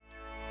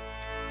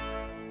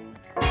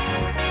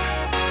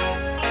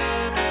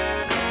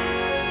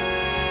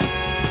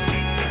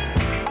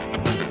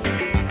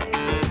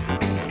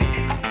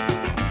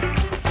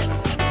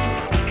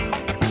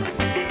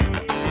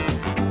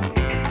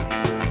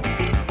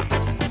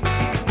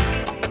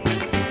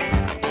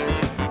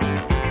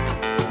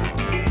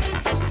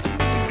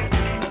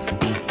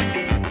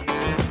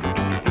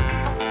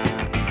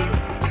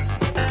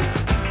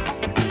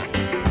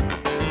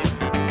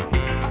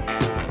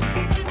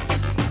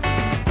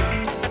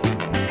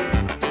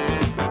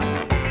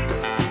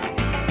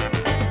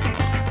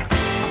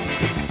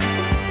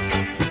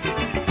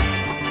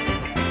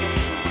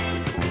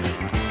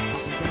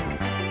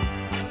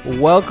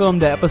Welcome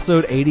to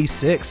episode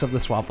 86 of the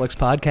Swampflix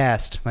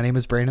podcast. My name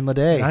is Brandon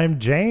Leday. I'm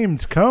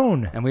James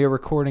Cone. And we are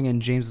recording in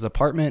James's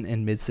apartment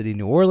in Mid-City,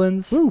 New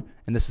Orleans. Woo.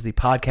 And this is the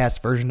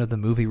podcast version of the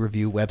movie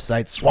review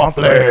website,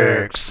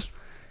 Swampflix.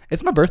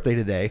 It's my birthday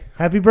today.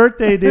 Happy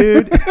birthday,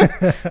 dude.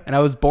 And I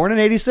was born in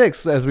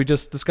 86, as we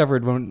just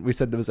discovered when we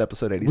said it was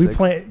episode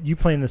 86. You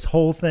planned this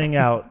whole thing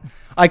out.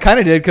 I kind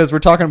of did, because we're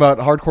talking about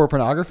hardcore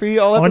pornography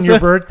all episode. On your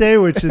birthday,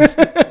 which is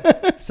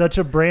such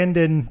a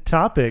Brandon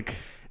topic.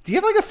 Do you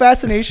have like a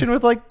fascination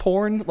with like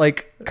porn,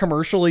 like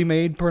commercially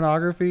made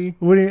pornography?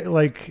 What do you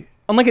like?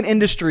 On like an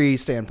industry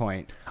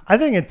standpoint. I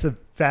think it's a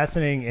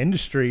fascinating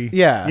industry.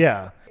 Yeah.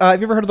 Yeah. Have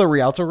you ever heard of the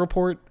Rialto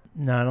Report?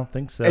 No, I don't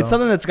think so. It's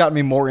something that's gotten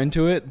me more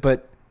into it,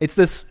 but it's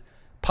this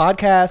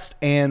podcast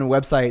and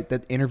website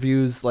that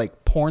interviews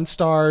like porn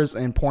stars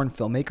and porn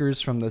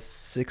filmmakers from the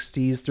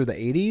 60s through the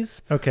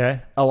 80s.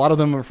 Okay. A lot of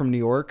them are from New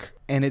York,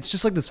 and it's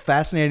just like this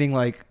fascinating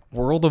like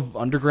world of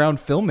underground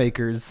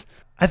filmmakers.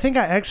 I think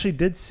I actually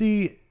did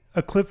see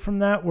a clip from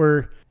that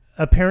where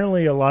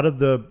apparently a lot of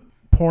the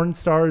porn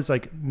stars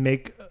like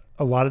make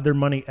a lot of their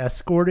money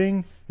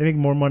escorting. They make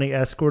more money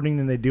escorting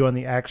than they do on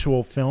the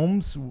actual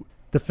films.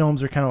 The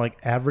films are kind of like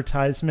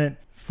advertisement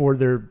for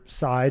their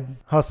side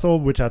hustle,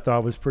 which I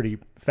thought was pretty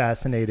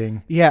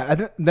fascinating.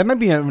 Yeah, that might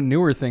be a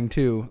newer thing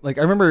too. Like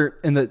I remember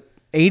in the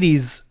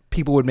 80s,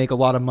 people would make a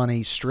lot of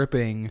money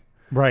stripping.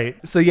 Right.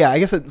 So yeah, I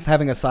guess it's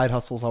having a side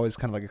hustle is always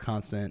kind of like a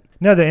constant.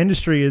 No, the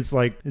industry is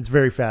like, it's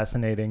very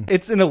fascinating.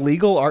 It's an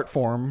illegal art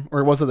form,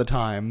 or it was at the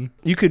time.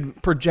 You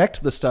could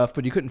project the stuff,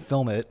 but you couldn't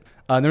film it.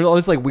 And there were all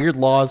these like weird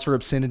laws for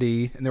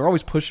obscenity, and they were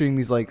always pushing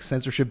these like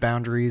censorship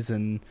boundaries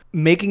and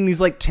making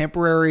these like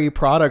temporary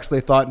products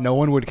they thought no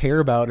one would care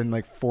about in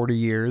like 40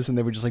 years, and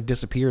they would just like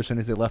disappear as soon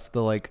as they left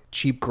the like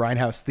cheap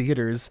grindhouse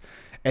theaters.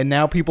 And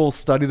now people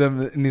study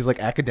them in these like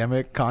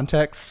academic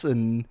contexts,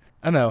 and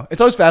I don't know. It's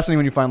always fascinating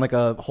when you find like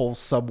a whole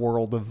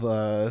subworld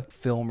of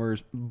film or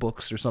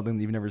books or something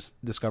that you've never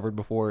discovered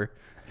before.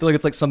 I feel like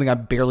it's like something I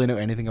barely know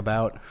anything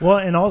about. Well,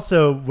 and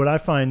also what I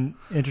find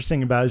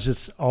interesting about it is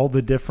just all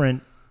the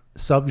different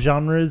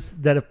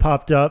subgenres that have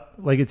popped up.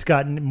 Like it's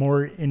gotten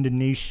more into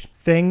niche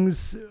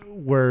things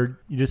where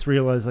you just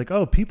realize like,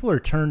 oh, people are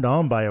turned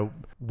on by a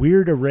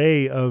weird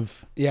array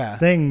of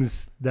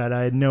things that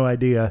I had no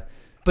idea.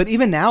 But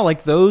even now,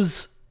 like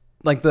those,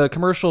 like the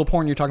commercial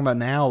porn you're talking about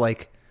now,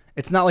 like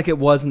it's not like it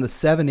was in the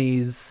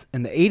 70s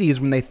and the 80s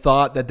when they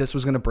thought that this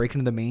was going to break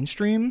into the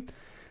mainstream.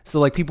 So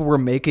like people were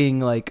making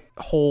like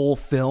whole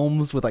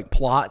films with like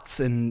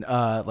plots and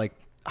like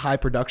high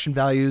production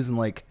values and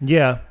like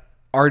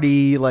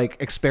arty like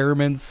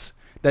experiments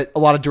that a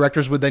lot of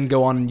directors would then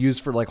go on and use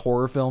for like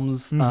horror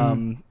films.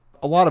 Mm-hmm.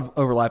 A lot of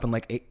overlap in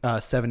like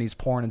 70s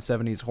porn and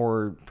 70s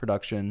horror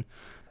production.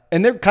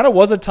 And there kind of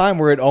was a time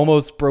where it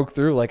almost broke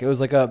through. Like it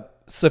was like a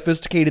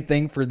sophisticated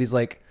thing for these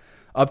like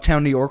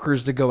uptown New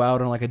Yorkers to go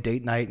out on like a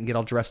date night and get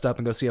all dressed up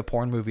and go see a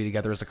porn movie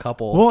together as a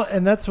couple. Well,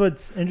 and that's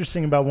what's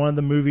interesting about one of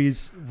the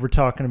movies we're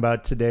talking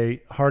about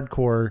today,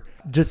 Hardcore.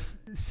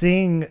 Just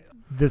seeing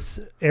this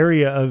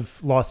area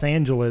of Los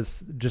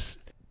Angeles, just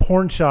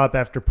porn shop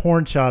after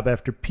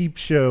peep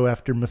show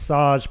after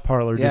massage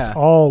parlor, just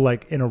all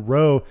like in a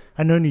row.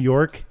 I know New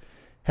York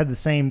had the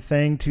same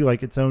thing too,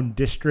 like its own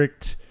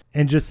district.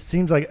 And just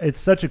seems like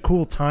it's such a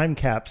cool time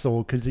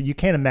capsule because you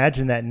can't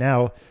imagine that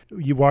now.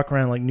 You walk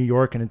around like New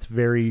York and it's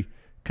very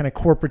kind of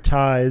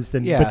corporatized.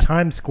 But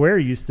Times Square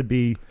used to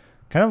be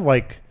kind of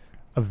like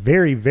a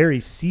very, very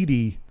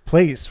seedy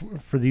place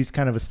for these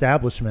kind of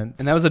establishments.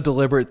 And that was a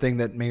deliberate thing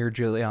that Mayor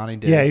Giuliani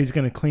did. Yeah, he was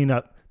going to clean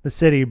up the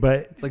city.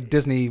 But it's like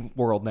Disney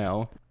World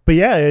now. But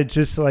yeah, it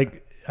just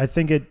like, I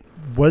think it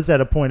was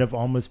at a point of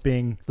almost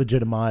being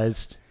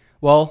legitimized.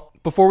 Well,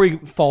 before we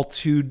fall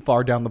too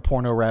far down the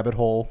porno rabbit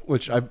hole,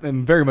 which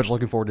I'm very much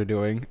looking forward to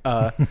doing,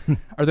 are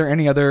there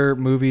any other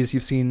movies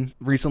you've seen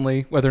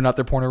recently, whether or not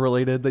they're porno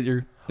related, that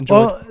you're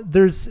enjoying? Well,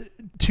 there's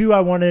two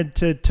I wanted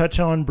to touch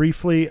on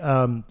briefly.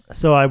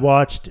 So I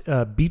watched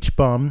Beach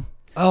Bum.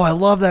 Oh, I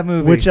love that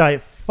movie. Which I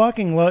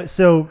fucking love.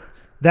 So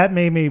that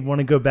made me want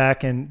to go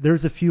back, and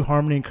there's a few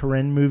Harmony and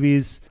Korine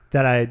movies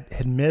that I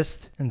had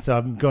missed, and so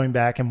I'm going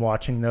back and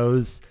watching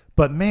those.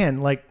 But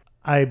man, like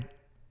I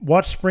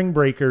watched Spring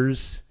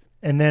Breakers,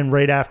 and then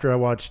right after I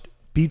watched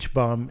Beach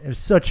Bum. It was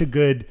such a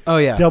good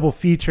double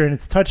feature, and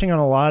it's touching on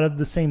a lot of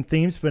the same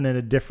themes, but in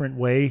a different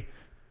way,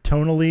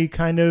 tonally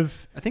kind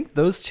of. I think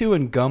those two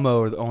and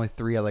Gummo are the only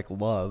three I like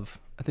love.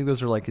 I think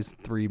those are like his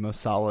three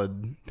most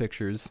solid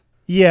pictures.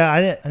 Yeah,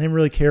 I didn't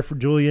really care for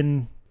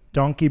Julian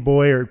Donkey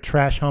Boy or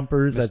Trash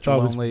Humpers. Mr. I thought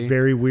Lonely. Was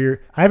very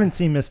weird. I haven't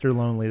seen Mr.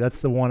 Lonely. That's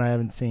the one I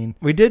haven't seen.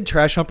 We did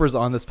Trash Humpers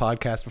on this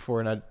podcast before,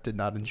 and I did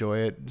not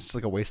enjoy it. It's just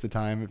like a waste of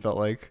time, it felt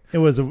like. It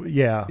was,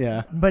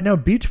 yeah. But no,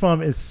 Beach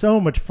Bum is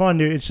so much fun,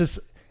 dude. It's just,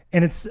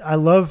 and I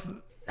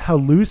love how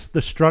loose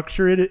the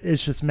structure it is.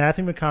 It's just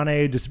Matthew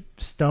McConaughey just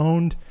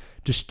stoned,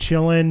 just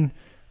chilling,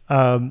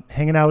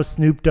 hanging out with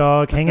Snoop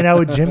Dogg, hanging out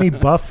with Jimmy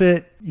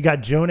Buffett. You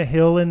got Jonah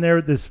Hill in there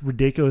with this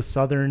ridiculous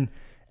Southern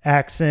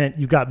accent.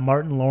 You've got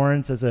Martin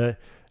Lawrence as a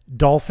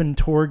dolphin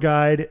tour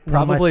guide.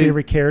 One of my Probably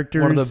favorite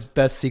characters. One of the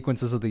best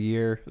sequences of the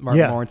year.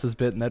 Martin Lawrence's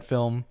bit in that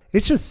film.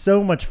 It's just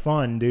so much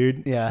fun,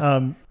 dude.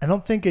 Yeah. I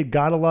don't think it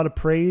got a lot of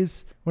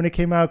praise when it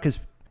came out because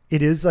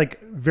it is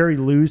like very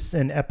loose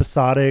and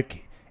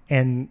episodic,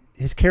 and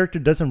his character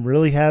doesn't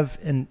really have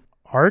an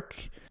arc.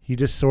 He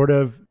just sort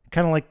of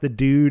kind of like the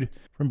dude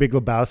from Big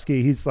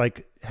Lebowski. He's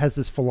like has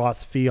this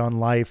philosophy on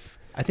life.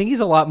 I think he's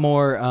a lot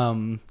more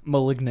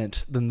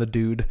malignant than the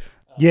dude.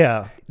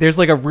 Yeah. There's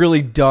like a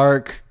really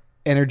dark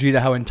energy to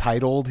how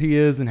entitled he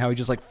is and how he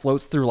just like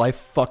floats through life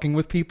fucking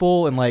with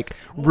people and like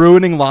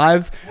ruining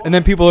lives. And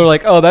then people are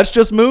like, oh, that's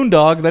just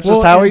Moondog. That's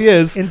just how he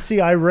is. And see,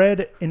 I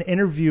read an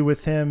interview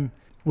with him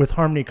with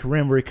Harmony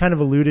Korine where he kind of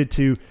alluded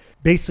to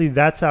basically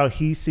that's how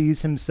he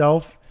sees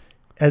himself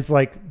as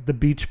like the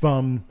beach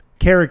bum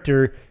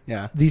character.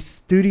 Yeah. These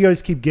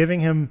studios keep giving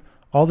him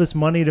all this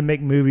money to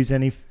make movies,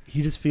 and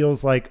he just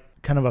feels like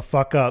kind of a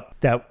fuck up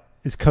that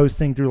is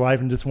coasting through life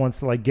and just wants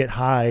to like get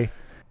high.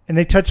 And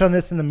they touch on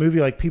this in the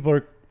movie, like people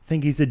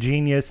think he's a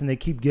genius and they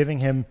keep giving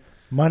him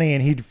money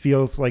and he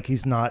feels like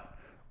he's not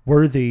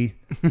worthy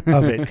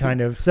of it, kind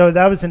of. So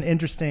that was an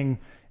interesting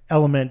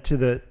element to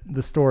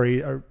the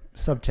story or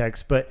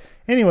subtext. But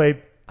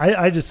anyway,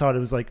 I just thought it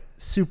was like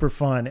super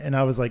fun, and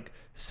I was like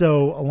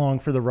so along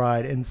for the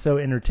ride and so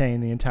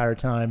entertained the entire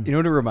time. You know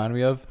what it reminded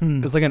me of?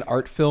 It's like an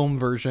art film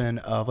version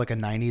of like a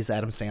 90s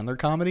Adam Sandler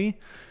comedy.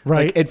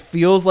 Right. Like, it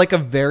feels like a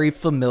very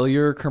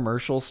familiar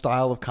commercial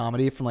style of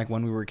comedy from like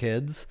when we were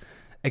kids,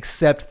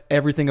 except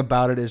everything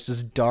about it is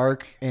just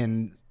dark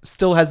and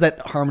still has that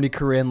Harmony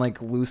Korine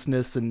like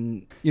looseness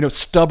and, you know,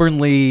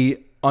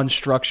 stubbornly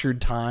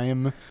unstructured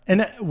time.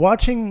 And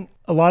watching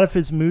a lot of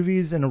his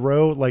movies in a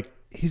row, like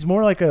he's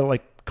more like a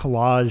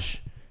collage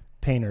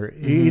painter.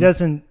 Mm-hmm. He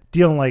doesn't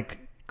deal in like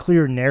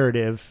clear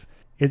narrative.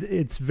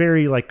 It's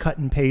very like cut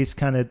and paste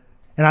kind of,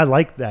 and I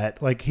like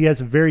that. Like he has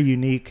a very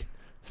unique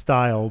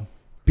style.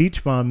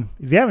 Beach Bum,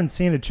 if you haven't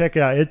seen it, check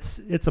it out.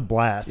 It's a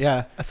blast.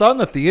 Yeah, I saw it in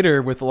the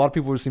theater with a lot of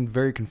people who seemed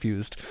very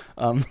confused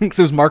because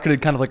it was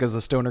marketed kind of like as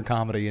a stoner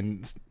comedy,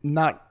 and it's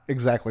not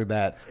exactly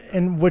that.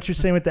 And what you're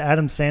saying with the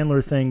Adam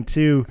Sandler thing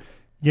too,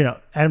 you know,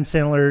 Adam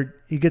Sandler,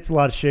 he gets a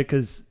lot of shit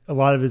because a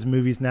lot of his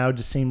movies now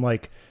just seem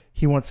like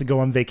he wants to go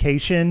on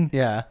vacation.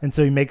 Yeah. And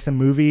so he makes a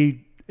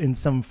movie in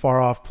some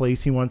far off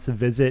place he wants to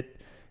visit,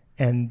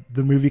 and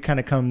the movie kind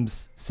of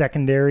comes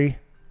secondary.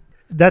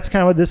 That's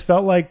kind of what this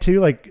felt like too.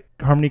 Like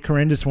Harmony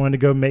Korine just wanted to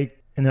go make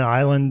an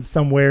island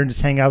somewhere and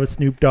just hang out with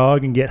Snoop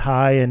Dogg and get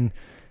high, and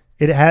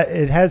it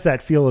has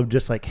that feel of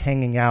just like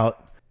hanging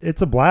out.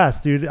 It's a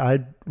blast, dude.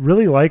 I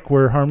really like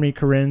where Harmony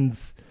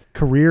Korine's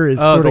career is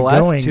sort of going.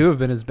 The last two have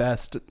been his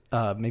best,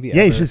 maybe ever.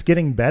 Yeah, he's just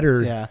getting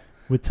better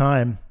with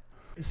time.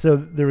 So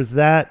there was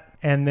that,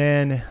 and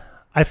then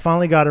I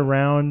finally got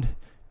around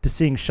to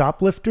seeing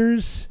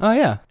Shoplifters. Oh,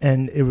 yeah.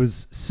 And it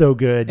was so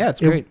good. Yeah, it's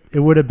great. It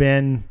would have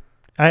been...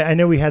 I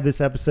know we had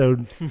this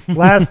episode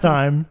last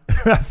time.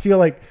 I feel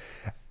like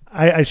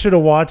I should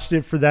have watched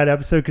it for that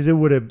episode because it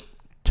would have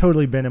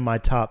totally been in my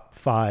top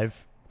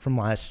 5 from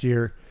last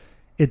year.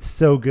 It's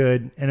so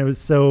good, and it was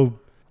so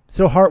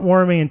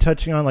heartwarming and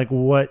touching on like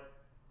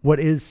what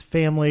is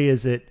family?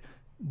 Is it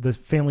the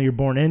family you're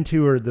born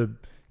into or the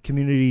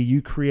community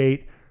you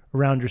create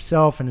around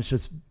yourself? And it's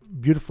just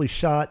beautifully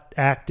shot,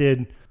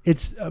 acted.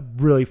 It's a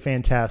really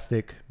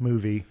fantastic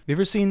movie. You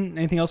ever seen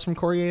anything else from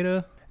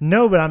Koreeda?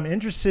 No, but I'm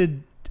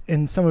interested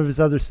in some of his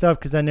other stuff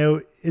because I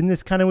know in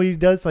this kind of what he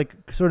does,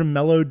 like sort of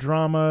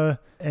melodrama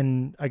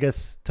and I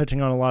guess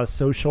touching on a lot of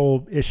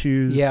social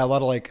issues. Yeah, a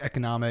lot of like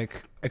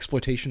economic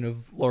exploitation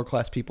of lower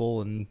class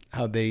people and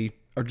how they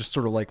are just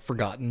sort of like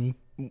forgotten.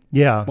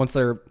 Yeah. Once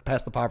they're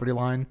past the poverty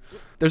line.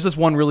 There's this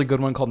one really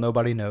good one called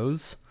Nobody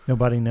Knows.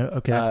 Nobody knows.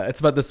 Okay. It's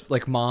about this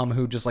like mom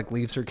who just like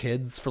leaves her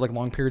kids for like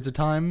long periods of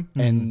time,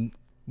 and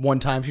one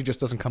time she just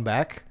doesn't come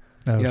back.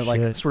 Oh, you know,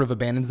 like sort of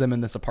abandons them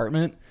in this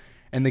apartment.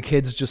 And the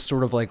kids just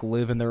sort of like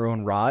live in their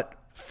own rot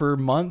for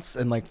months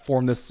and like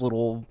form this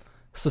little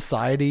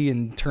society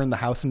and turn the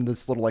house into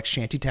this little like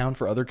shanty town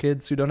for other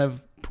kids who don't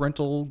have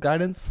parental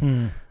guidance.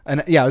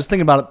 And yeah, I was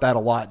thinking about that a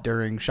lot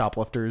during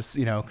Shoplifters,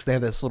 you know, because they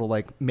have this little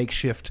like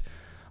makeshift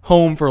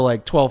home for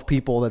like 12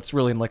 people that's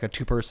really in like a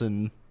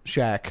 2-person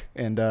shack.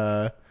 And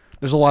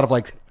there's a lot of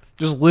like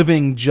just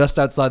living just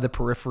outside the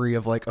periphery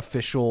of like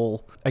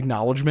official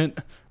acknowledgement.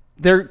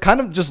 They're kind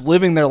of just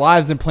living their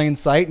lives in plain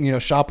sight and, you know,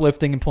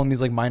 shoplifting and pulling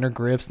these like minor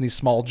grifts and these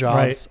small jobs,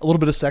 right. A little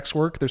bit of sex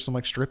work. There's some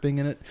like stripping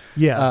in it.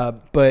 Yeah.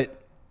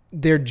 But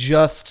they're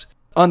just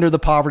under the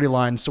poverty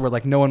line. So where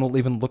like no one will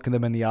even look at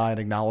them in the eye and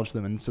acknowledge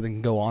them. And so they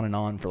can go on and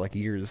on for like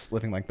years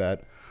living like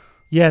that.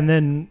 Yeah. And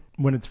then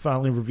when it's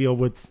finally revealed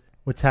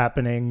what's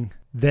happening,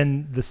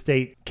 then the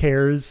state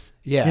cares,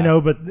 yeah, you know,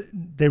 but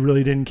they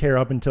really didn't care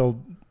up until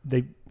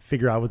they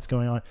figure out what's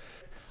going on.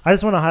 I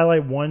just want to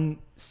highlight one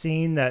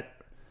scene that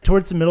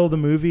towards the middle of the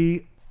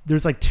movie,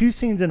 there's like 2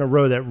 scenes in a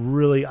row that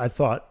really I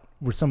thought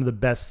were some of the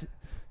best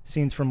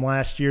scenes from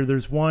last year.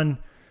 There's one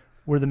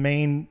where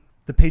the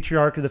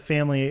patriarch of the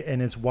family and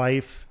his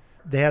wife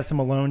they have some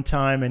alone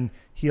time, and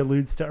he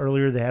alludes to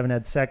earlier they haven't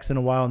had sex in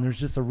a while, and there's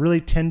just a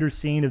really tender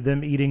scene of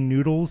them eating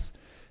noodles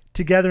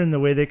together, and the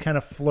way they kind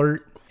of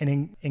flirt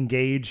and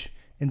engage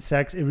in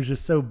sex. It was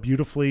just so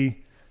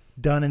beautifully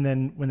done. And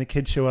then when the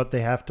kids show up,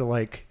 they have to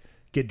like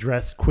get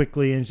dressed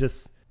quickly, and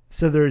just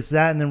so there's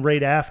that. And then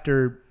right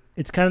after,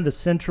 it's kind of the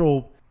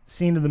central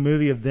scene of the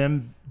movie of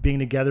them being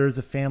together as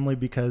a family,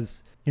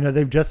 because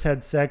they've just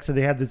had sex, so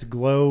they have this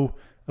glow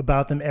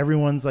about them.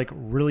 Everyone's like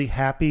really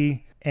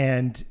happy,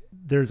 and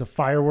there's a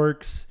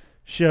fireworks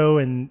show,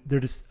 and they're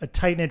just a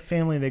tight-knit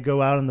family. They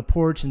go out on the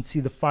porch and see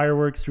the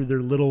fireworks through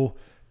their little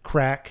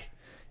crack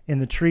in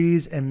the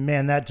trees, and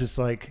man, that just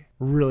like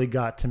really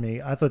got to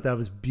me. I thought that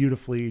was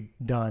beautifully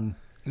done.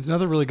 There's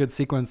another really good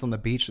sequence on the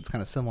beach that's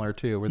kind of similar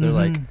too, where they're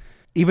like,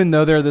 even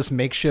though they're this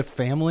makeshift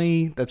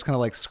family that's kind of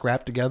like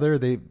scrapped together,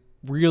 they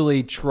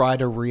really try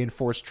to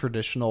reinforce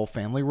traditional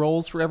family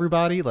roles for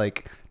everybody.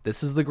 Like,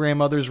 this is the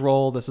grandmother's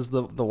role, this is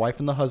the wife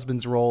and the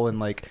husband's role, and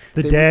like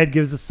the dad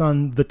gives the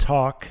son the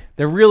talk.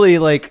 They're really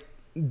like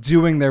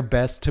doing their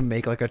best to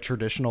make like a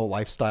traditional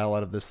lifestyle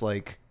out of this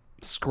like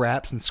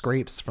scraps and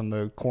scrapes from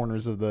the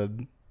corners of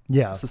the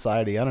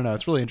society. I don't know.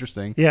 It's really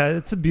interesting. Yeah,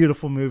 it's a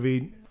beautiful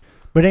movie.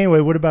 But anyway,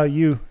 what about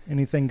you?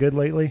 Anything good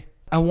lately?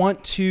 I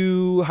want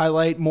to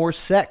highlight more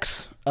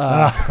sex.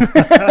 I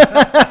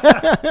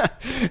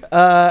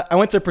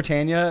went to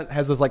Britannia. It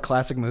has those like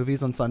classic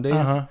movies on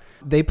Sundays.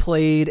 They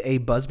played a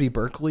Busby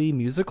Berkeley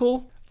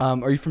musical.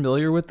 Are you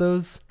familiar with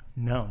those?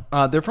 No.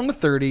 They're from the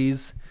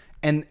 30s,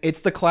 and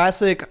it's the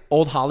classic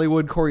old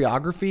Hollywood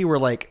choreography where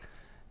like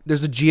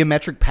there's a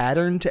geometric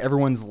pattern to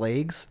everyone's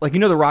legs. Like, the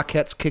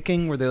Rockettes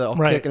kicking where they all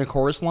kick in a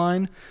chorus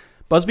line.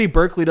 Busby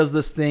Berkeley does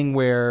this thing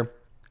where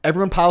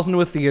everyone piles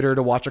into a theater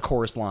to watch a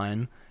chorus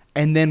line,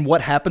 and then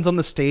what happens on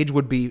the stage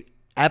would be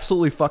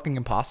absolutely fucking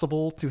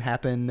impossible to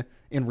happen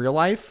in real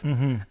life.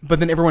 But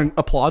then everyone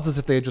applauds as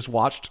if they had just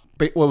watched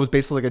what was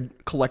basically like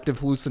a collective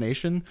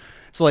hallucination.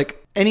 So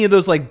like any of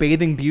those like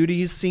Bathing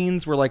Beauties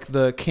scenes where like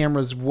the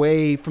camera's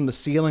way from the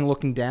ceiling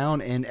looking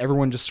down and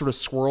everyone just sort of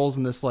swirls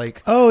in this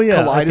like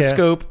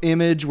kaleidoscope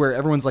image where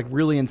everyone's like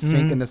really in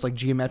sync in this like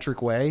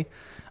geometric way.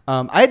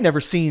 I had never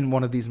seen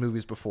one of these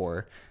movies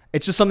before.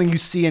 It's just something you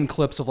see in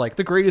clips of like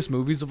the greatest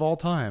movies of all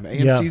time,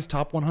 AMC's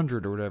top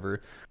 100 or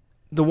whatever.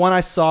 The one I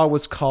saw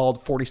was called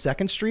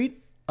 42nd Street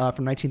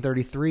from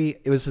 1933.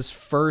 It was his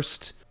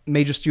first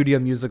major studio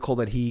musical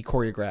that he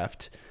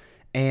choreographed.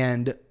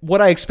 And what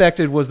I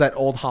expected was that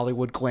old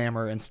Hollywood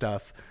glamour and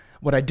stuff.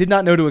 What I did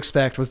not know to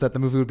expect was that the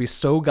movie would be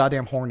so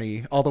goddamn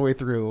horny all the way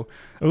through.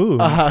 Ooh.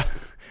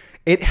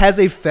 It has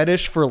a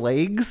fetish for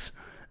legs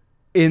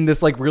in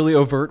this like really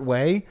overt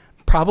way.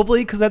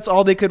 Probably because that's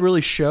all they could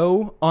really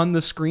show on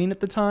the screen at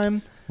the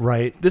time.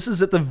 Right. This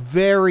is at the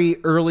very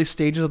early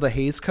stages of the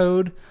Hays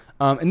Code.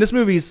 And this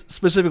movie's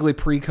specifically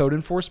pre-code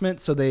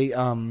enforcement, so they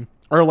are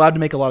allowed to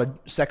make a lot of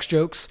sex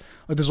jokes.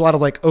 Like, there's a lot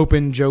of like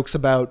open jokes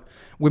about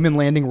women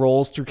landing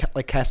roles through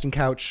like casting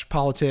couch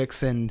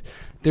politics, and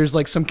there's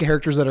like some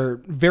characters that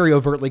are very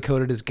overtly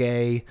coded as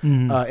gay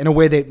in a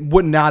way they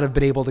would not have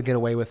been able to get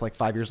away with like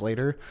 5 years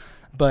later.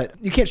 But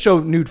you can't show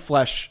nude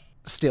flesh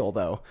still,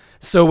 though.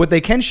 So what they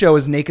can show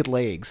is naked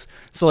legs.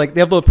 So like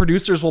the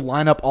producers will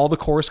line up all the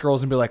chorus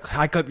girls and be like,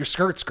 hike up your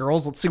skirts,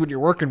 girls. Let's see what you're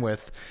working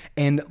with.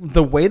 And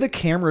the way the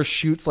camera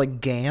shoots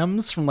like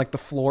gams from like the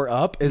floor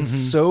up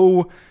is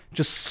so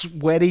just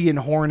sweaty and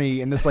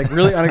horny in this like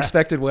really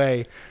unexpected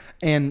way.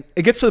 And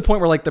it gets to the point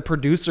where like the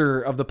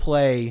producer of the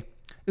play,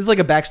 this is like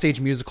a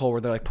backstage musical where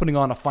they're like putting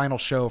on a final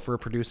show for a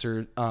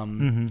producer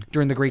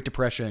during the Great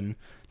Depression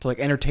to like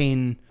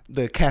entertain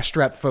the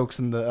cash-strapped folks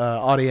in the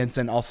audience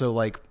and also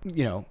like,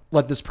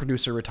 let this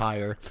producer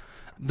retire.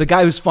 The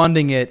guy who's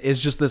funding it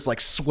is just this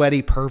like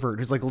sweaty pervert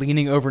who's like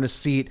leaning over in a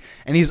seat,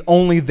 and he's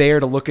only there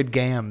to look at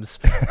gams.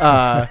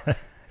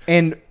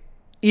 And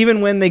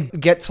even when they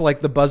get to like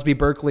the Busby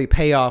Berkeley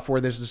payoff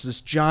where there's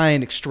this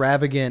giant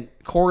extravagant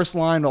chorus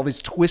line with all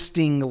these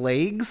twisting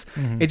legs,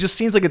 it just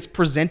seems like it's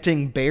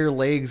presenting bare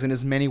legs in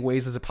as many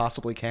ways as it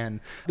possibly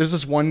can. There's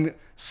this one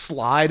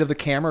slide of the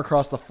camera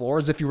across the floor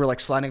as if you were like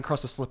sliding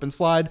across a slip and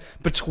slide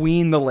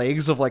between the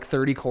legs of like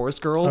 30 chorus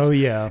girls. Oh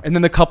yeah. And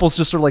then the couple's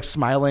just sort of like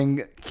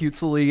smiling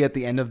cutesily at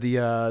the end of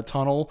the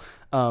tunnel.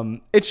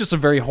 It's just a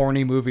very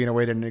horny movie in a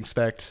way I didn't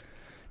expect.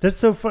 That's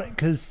so funny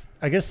because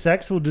I guess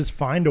sex will just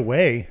find a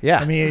way. Yeah.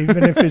 I mean,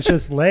 even if it's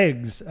just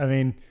legs. I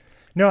mean,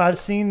 no, I've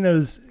seen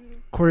those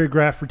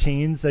choreographed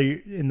routines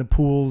in the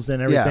pools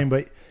and everything.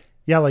 But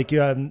yeah, like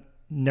I've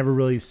never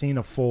really seen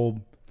a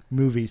full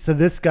movie. So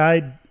this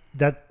guy,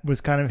 that was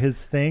kind of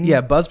his thing.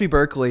 Yeah, Busby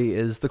Berkeley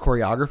is the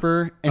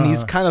choreographer, and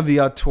he's kind of the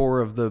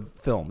auteur of the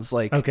films.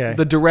 Like,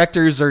 the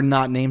directors are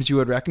not names you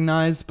would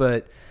recognize,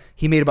 but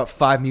he made about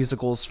 5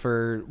 musicals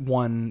for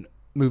one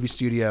movie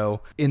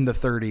studio in the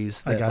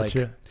 30s. That, I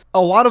gotcha.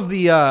 A lot of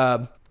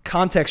the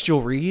context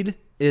you'll read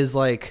is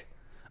like,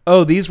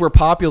 oh, these were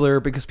popular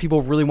because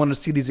people really wanted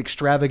to see these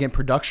extravagant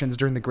productions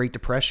during the Great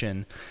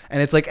Depression.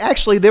 And it's like,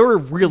 actually, they were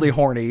really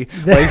horny.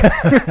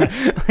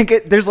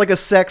 Like, there's like a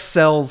sex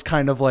sells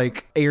kind of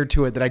like air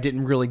to it that I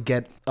didn't really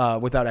get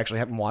without actually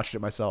having watched it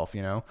myself,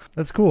 you know?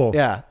 That's cool.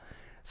 Yeah.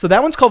 So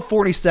that one's called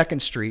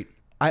 42nd Street.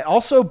 I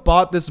also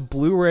bought this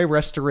Blu-ray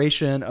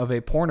restoration of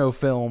a porno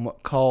film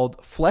called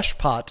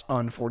Fleshpot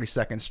on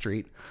 42nd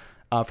Street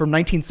from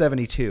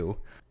 1972.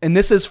 And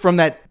this is from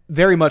that,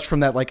 very much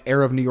from that like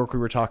era of New York we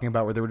were talking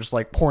about, where there were just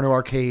like porno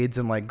arcades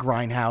and like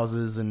grind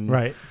houses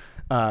and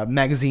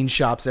magazine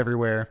shops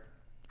everywhere.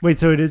 Wait,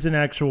 so it is an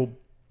actual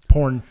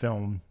porn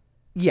film?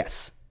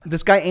 Yes.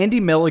 This guy, Andy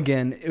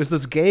Milligan, it was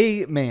this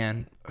gay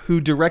man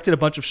who directed a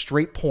bunch of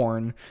straight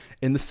porn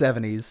in the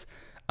 70s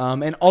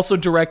and also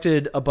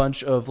directed a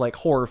bunch of like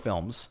horror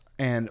films.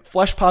 And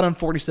Fleshpot on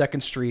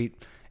 42nd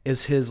Street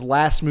is his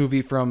last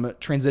movie from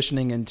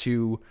transitioning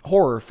into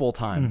horror full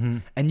time. Mm-hmm.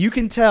 And you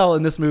can tell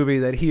in this movie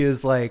that he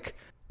is like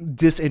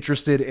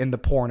disinterested in the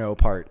porno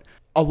part.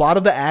 A lot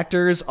of the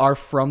actors are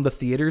from the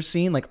theater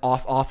scene, like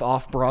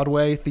off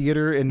Broadway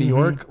theater in New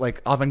York,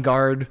 like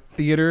avant-garde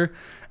theater.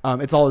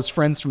 It's all his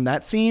friends from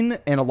that scene,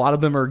 and a lot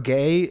of them are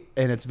gay,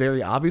 and it's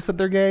very obvious that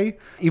they're gay,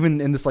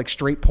 even in this like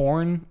straight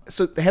porn.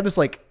 So they have this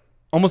like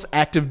almost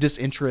active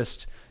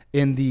disinterest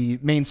in the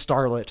main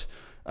starlet,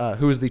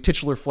 who is the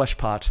titular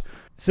Fleshpot.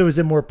 So is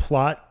it more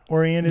plot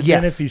oriented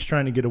than if he's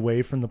trying to get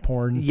away from the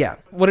porn? Yeah.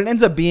 What it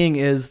ends up being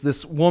is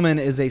this woman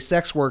is a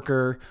sex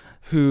worker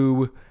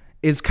who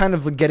is kind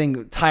of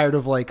getting tired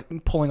of like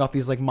pulling off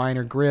these like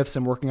minor grifts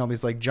and working on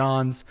these like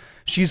johns.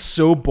 She's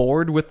so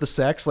bored with the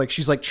sex. Like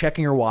she's like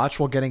checking her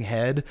watch while getting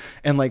head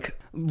and like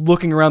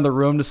looking around the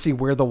room to see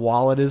where the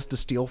wallet is to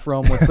steal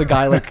from once the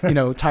guy like, you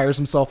know, tires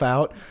himself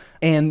out.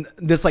 And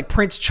this like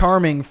Prince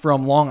Charming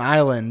from Long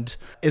Island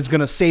is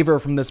going to save her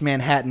from this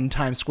Manhattan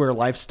Times Square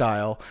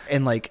lifestyle.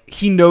 And like,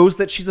 he knows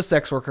that she's a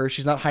sex worker.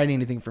 She's not hiding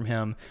anything from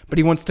him, but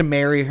he wants to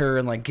marry her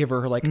and like give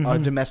her like a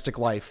domestic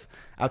life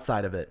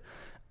outside of it.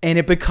 And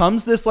it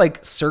becomes this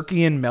like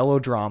Circean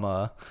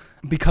melodrama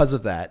because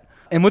of that.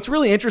 And what's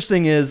really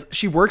interesting is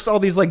she works all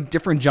these like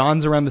different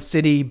johns around the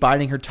city,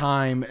 biding her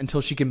time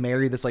until she can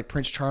marry this like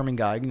Prince Charming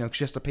guy, you know, 'cause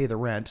she has to pay the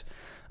rent.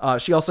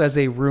 She also has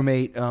a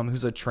roommate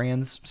who's a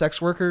trans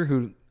sex worker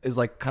who is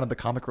like kind of the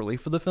comic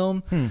relief for the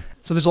film.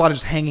 So there's a lot of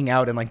just hanging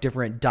out in like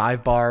different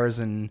dive bars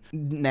and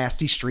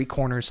nasty street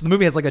corners. So the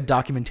movie has like a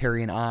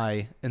documentarian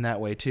eye in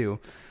that way too.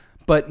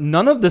 But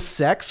none of the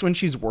sex when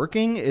she's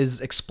working is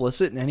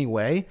explicit in any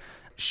way.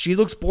 She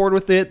looks bored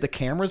with it. The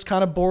camera's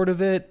kind of bored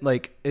of it.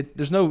 Like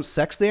there's no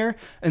sex there.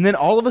 And then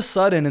all of a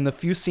sudden in the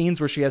few scenes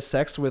where she has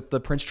sex with the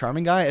Prince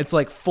Charming guy, it's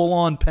like full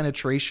on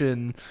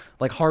penetration,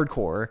 like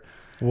hardcore.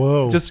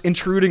 Whoa. Just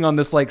intruding on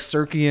this like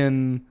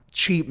Circean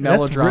cheap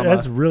melodrama.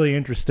 That's really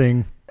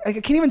interesting. I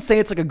can't even say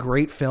it's like a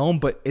great film,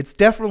 but it's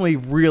definitely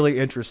really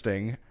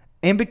interesting.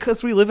 And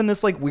because we live in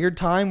this like weird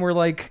time where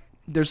like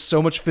there's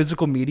so much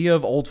physical media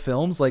of old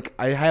films, like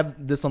I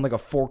have this on like a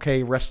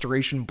 4K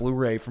restoration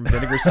Blu-ray from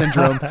Vinegar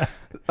Syndrome.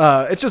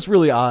 It's just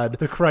really odd.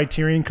 The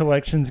Criterion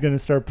Collection's going to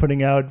start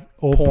putting out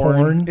old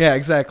porn. Yeah,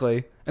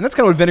 exactly. And that's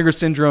kind of what Vinegar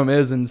Syndrome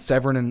is, and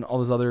Severin and all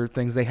those other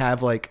things. They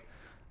have like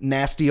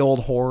nasty old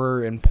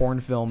horror and porn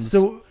films.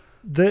 So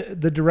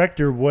the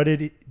director, what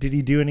did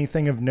he do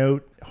anything of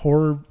note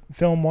horror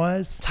film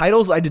wise?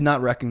 Titles I did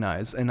not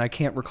recognize and I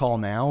can't recall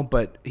now,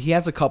 but he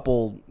has a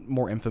couple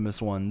more infamous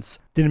ones.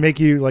 Did it make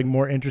you like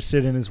more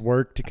interested in his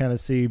work to kind of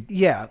see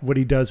what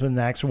he does with an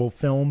actual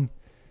film?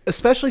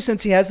 Especially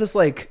since he has this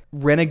like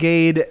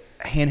renegade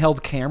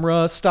handheld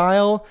camera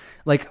style.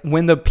 Like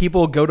when the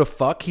people go to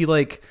fuck, he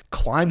like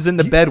climbs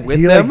into bed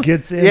with them. Like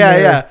gets in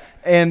there. Yeah.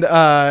 And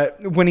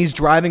when he's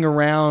driving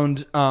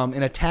around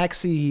in a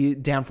taxi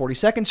down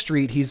 42nd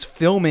Street, he's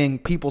filming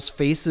people's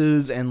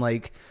faces and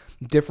like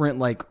different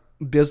like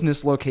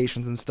business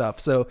locations and stuff.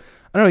 So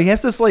I don't know. He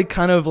has this like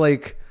kind of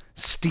like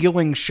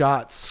stealing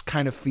shots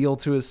kind of feel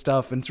to his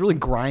stuff, and it's really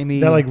grimy.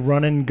 That like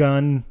run and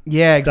gun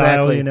style,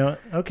 exactly. You know?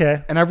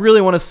 Okay. And I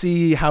really want to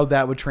see how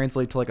that would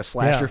translate to like a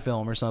slasher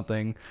film or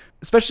something,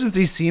 especially since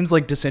he seems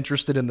like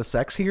disinterested in the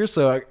sex here.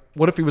 So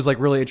what if he was like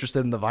really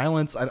interested in the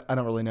violence? I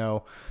don't really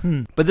know.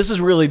 But this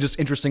is really just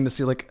interesting to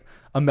see like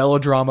a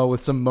melodrama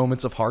with some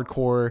moments of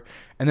hardcore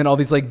and then all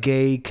these like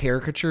gay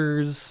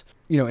caricatures,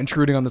 you know,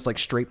 intruding on this like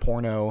straight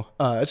porno.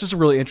 It's just a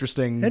really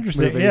interesting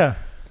movie. Yeah.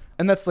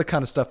 And that's the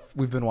kind of stuff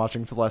we've been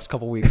watching for the last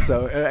couple of weeks,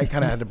 so I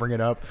kind of had to bring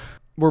it up.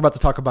 We're about to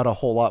talk about a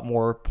whole lot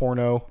more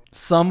porno.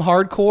 Some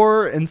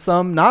hardcore and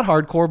some not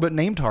hardcore, but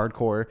named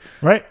hardcore.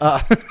 Right.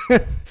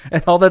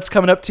 And all that's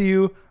coming up to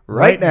you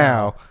right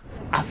now.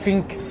 I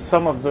think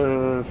some of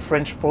the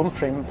French porn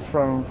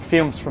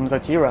films from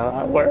that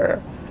era were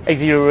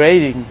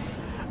exhilarating,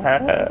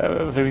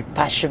 very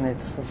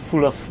passionate,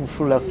 full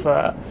of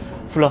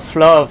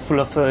love,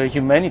 full of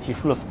humanity,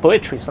 full of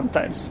poetry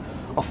sometimes.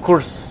 Of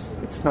course,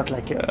 it's not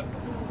like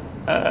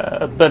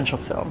a bunch of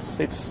films.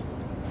 It's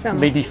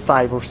maybe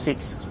 5 or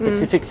 6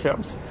 specific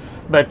films.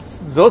 But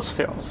those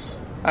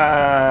films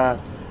brought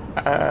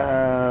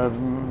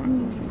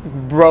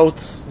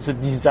the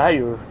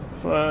desire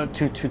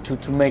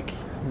to make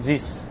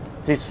this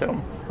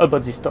film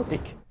about this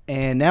topic.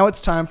 And now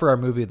it's time for our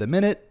movie of the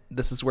minute.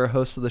 This is where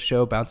hosts of the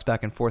show bounce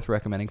back and forth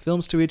recommending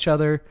films to each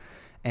other.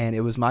 And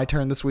it was my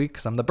turn this week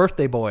because I'm the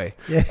birthday boy.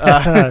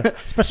 Yeah,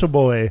 special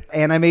boy.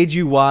 And I made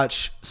you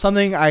watch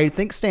something I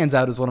think stands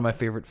out as one of my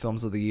favorite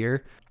films of the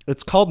year.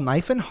 It's called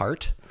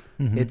Knife+Heart.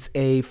 Mm-hmm. It's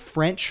a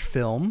French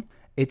film.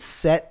 It's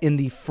set in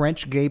the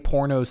French gay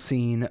porno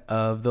scene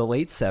of the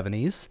late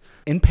 70s.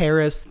 In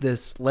Paris,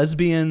 this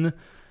lesbian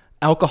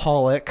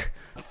alcoholic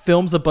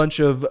films a bunch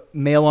of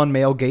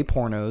male-on-male gay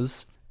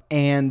pornos.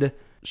 And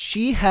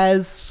she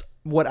has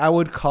what I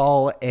would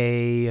call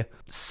a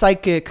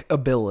psychic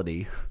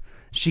ability.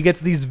 She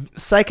gets these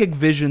psychic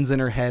visions in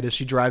her head as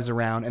she drives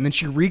around, and then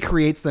she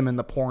recreates them in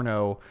the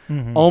porno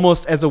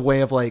almost as a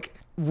way of like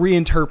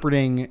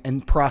reinterpreting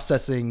and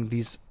processing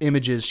these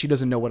images she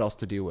doesn't know what else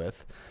to do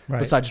with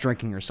besides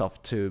drinking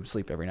herself to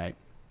sleep every night.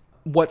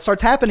 What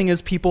starts happening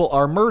is people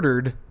are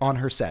murdered on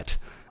her set.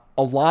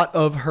 A lot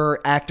of her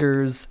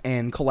actors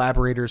and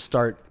collaborators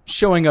start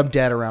showing up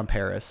dead around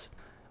Paris.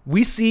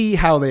 We see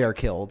how they are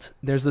killed.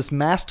 There's this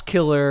masked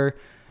killer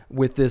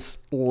with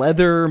this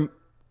leather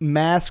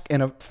mask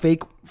and a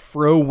fake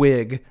fro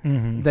wig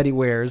that he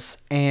wears,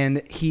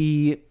 and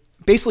he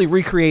basically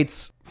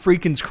recreates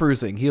Friedkin's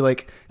cruising. He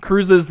like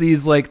cruises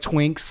these like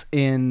twinks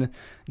in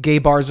gay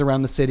bars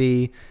around the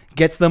city,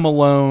 gets them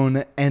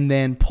alone, and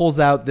then pulls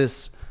out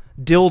this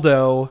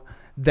dildo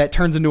that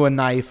turns into a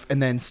knife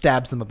and then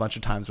stabs them a bunch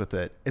of times with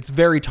it. It's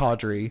very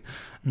tawdry.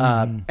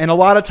 And a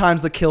lot of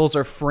times the kills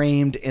are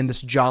framed in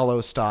this giallo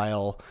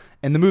style.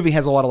 And the movie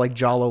has a lot of like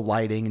giallo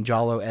lighting and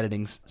giallo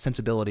editing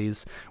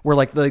sensibilities where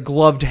like the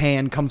gloved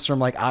hand comes from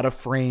like out of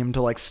frame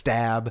to like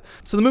stab.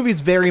 So the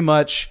movie's very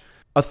much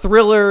a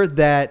thriller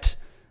that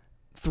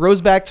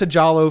throws back to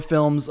giallo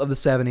films of the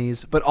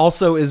 70s, but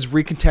also is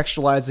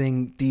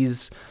recontextualizing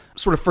these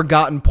sort of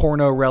forgotten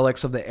porno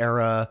relics of the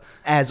era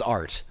as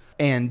art.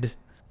 And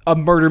a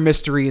murder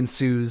mystery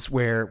ensues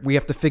where we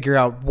have to figure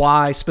out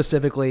why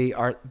specifically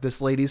are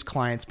this lady's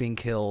clients being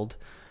killed,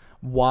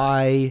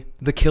 why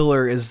the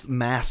killer is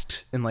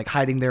masked and like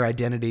hiding their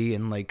identity,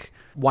 and like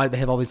why they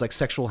have all these like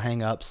sexual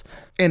hang-ups,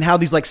 and how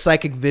these like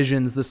psychic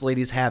visions this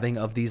lady's having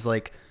of these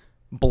like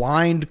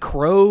blind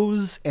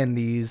crows and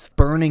these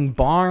burning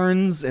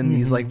barns and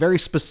these like very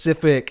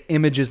specific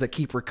images that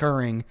keep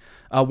recurring.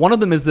 One of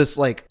them is this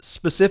like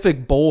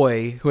specific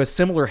boy who has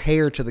similar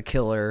hair to the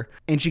killer,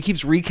 and she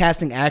keeps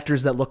recasting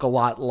actors that look a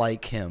lot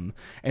like him.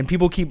 And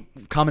people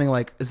keep commenting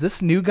like, is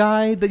this new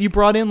guy that you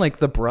brought in like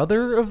the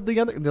brother of the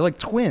other? They're like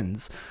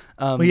twins.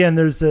 Well, yeah, and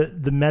there's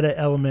the meta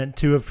element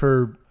too of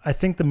her. I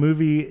think the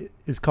movie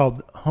is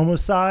called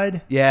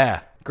Homicide.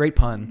 Yeah, great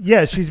pun.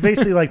 Yeah, she's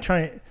basically like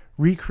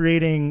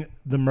recreating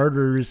the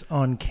murders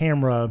on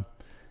camera.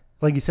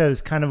 Like you said,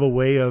 it's kind of a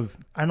way of,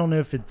 I don't know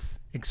if it's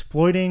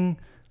exploiting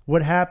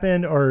what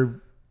happened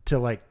or to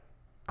like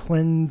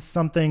cleanse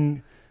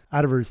something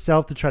out of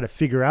herself to try to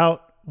figure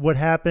out what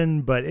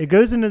happened, but it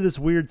goes into this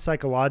weird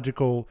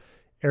psychological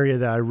area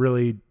that I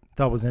really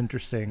thought was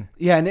interesting.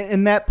 Yeah, and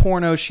in that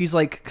porno, she's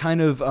like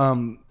kind of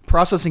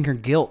processing her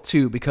guilt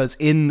too, because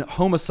in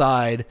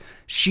Homicide,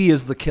 she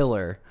is the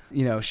killer.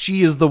 You know,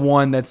 she is the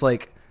one that's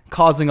like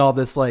causing all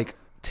this like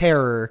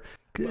terror.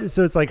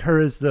 So it's like her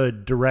as the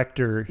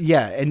director.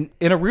 Yeah, and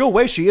in a real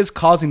way, she is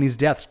causing these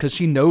deaths because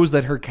she knows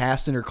that her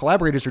cast and her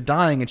collaborators are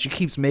dying, and she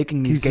keeps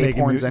making these gay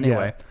porns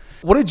anyway. Yeah.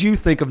 What did you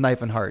think of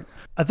Knife+Heart?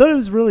 I thought it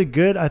was really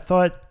good. I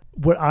thought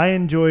what I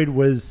enjoyed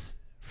was,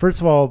 first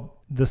of all,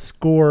 the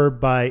score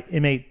by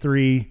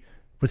M83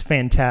 was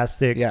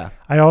fantastic. Yeah.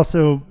 I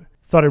also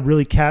thought it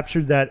really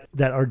captured that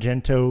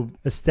Argento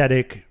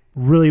aesthetic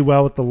really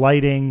well with the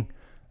lighting,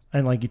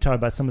 and like you talked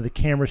about some of the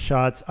camera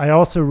shots. I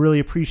also really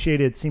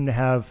appreciated it seemed to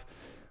have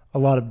a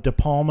lot of De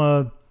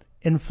Palma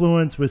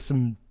influence with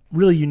some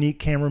really unique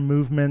camera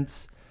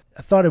movements.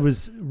 I thought it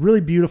was really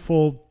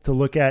beautiful to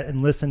look at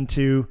and listen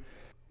to.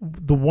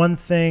 The one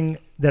thing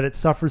that it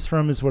suffers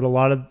from is what a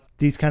lot of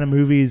these kind of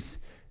movies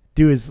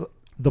do is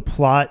the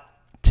plot,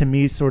 to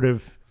me, sort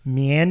of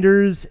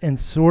meanders and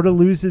sort of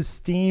loses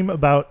steam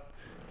about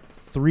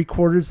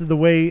 3/4 of the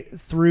way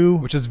through.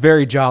 Which is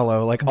very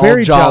giallo. Like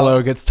very all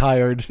giallo gets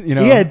tired, you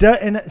know? Yeah,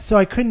 and so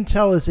I couldn't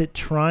tell, is it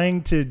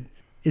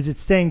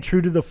staying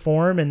true to the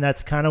form and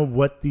that's kind of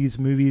what these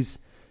movies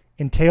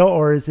entail,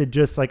 or is it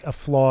just like a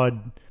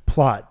flawed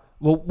plot?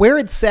 Well, where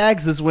it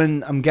sags is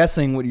when, I'm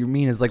guessing what you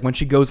mean is like when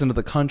she goes into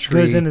the country.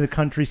 Goes into the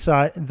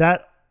countryside.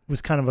 That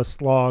was kind of a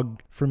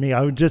slog for me.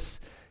 I would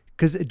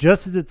because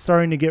just as it's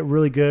starting to get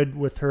really good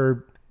with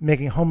her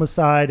making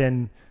Homicide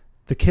and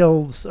the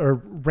kills are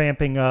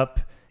ramping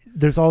up,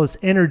 there's all this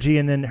energy,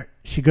 and then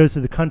she goes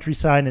to the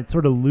countryside and it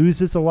sort of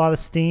loses a lot of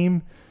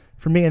steam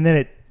for me, and then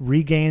it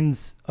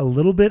regains a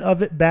little bit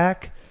of it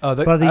back. Oh,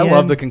 I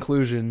love the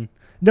conclusion.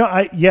 No,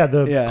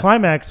 the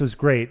climax was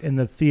great in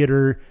the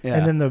theater,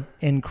 and then the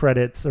end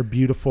credits are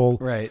beautiful.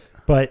 Right.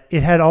 But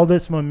it had all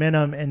this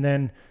momentum, and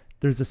then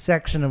there's a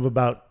section of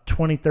about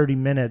 20, 30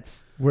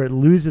 minutes where it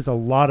loses a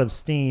lot of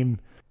steam.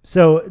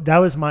 So that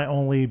was my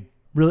only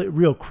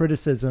real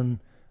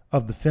criticism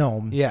of the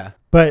film. Yeah.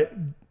 But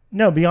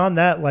no, beyond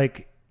that,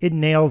 like it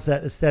nails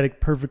that aesthetic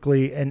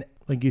perfectly, and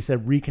like you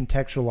said,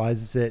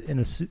 recontextualizes it in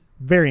a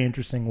very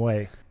interesting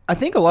way. I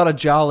think a lot of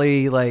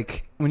Jolly,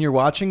 like when you're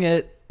watching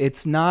it,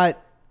 it's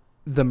not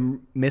the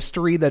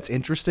mystery that's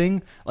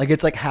interesting. Like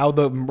it's like how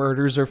the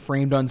murders are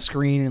framed on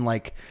screen and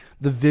like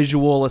the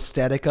visual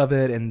aesthetic of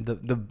it and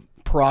the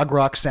prog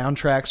rock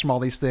soundtracks from all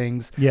these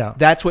things. Yeah.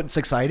 That's what's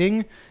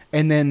exciting.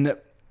 And then,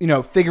 you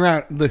know, figuring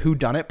out the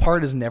whodunit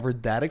part is never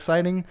that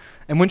exciting.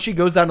 And when she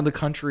goes out into the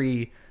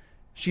country,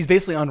 she's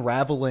basically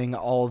unraveling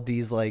all of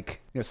these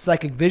like, you know,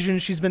 psychic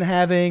visions she's been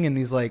having and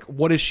these like,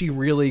 what is she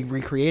really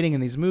recreating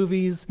in these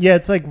movies? Yeah,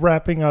 it's like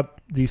wrapping up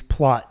these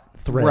plot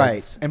threads.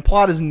 Right. And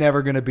plot is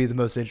never going to be the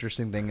most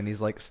interesting thing in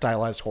these like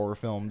stylized horror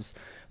films.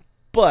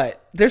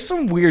 But there's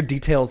some weird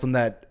details in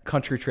that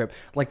country trip.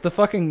 Like the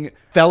fucking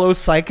fellow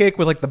psychic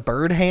with like the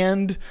bird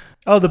hand.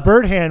 Oh, the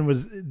bird hand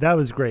was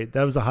great.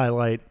 That was a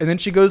highlight. And then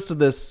she goes to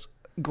this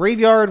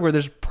graveyard where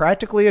there's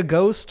practically a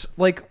ghost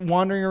like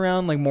wandering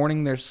around, like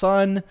mourning their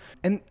son.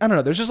 And I don't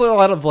know, there's just like a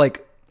lot of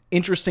like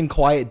interesting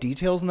quiet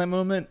details in that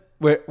moment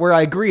where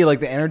I agree, like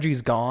the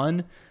energy's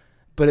gone,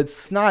 but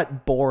it's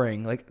not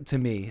boring, like to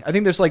me. I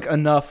think there's like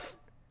enough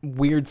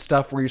weird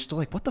stuff where you're still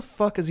like, what the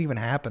fuck is even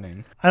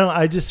happening?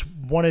 I just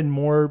wanted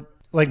more.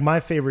 Like my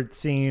favorite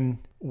scene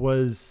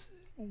was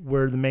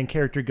where the main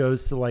character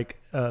goes to like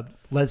a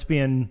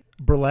lesbian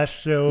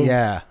burlesque show.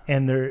 Yeah.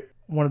 And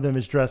one of them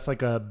is dressed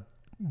like a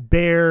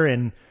bear,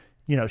 and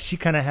you know, she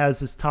kind of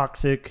has this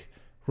toxic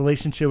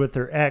relationship with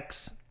her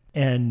ex,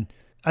 and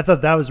I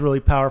thought that was really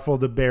powerful.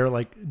 The bear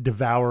like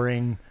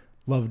devouring,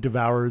 love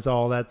devours,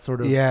 all that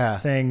sort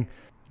of thing.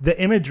 The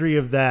imagery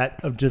of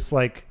that, of just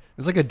like,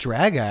 it's like a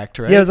drag act,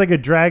 right? Yeah, it was like a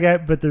drag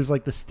act, but there's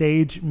like the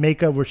stage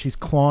makeup where she's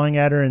clawing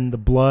at her and the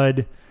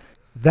blood.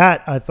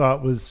 That I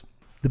thought was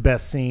the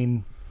best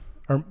scene,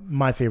 or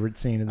my favorite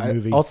scene in the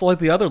movie. Also like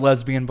the other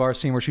lesbian bar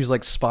scene where she's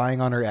like spying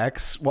on her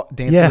ex,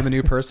 dancing with a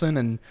new person,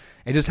 and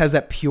it just has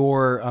that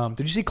pure.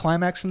 Did you see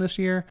Climax from this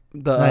year?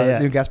 The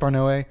new Gaspar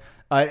Noé.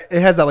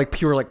 It has that like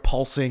pure like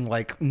pulsing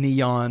like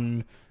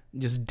neon,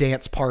 just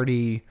dance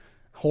party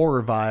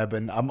horror vibe,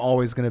 and I'm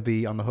always gonna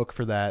be on the hook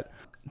for that.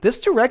 This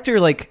director,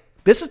 like,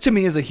 this is to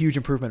me is a huge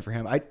improvement for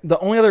him. The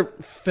only other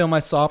film I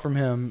saw from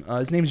him,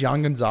 his name's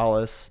Jan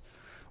Gonzalez,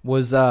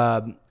 was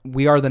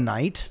We Are the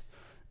Night,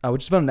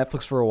 which has been on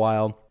Netflix for a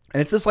while.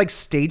 And it's this like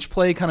stage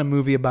play kind of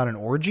movie about an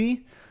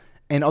orgy.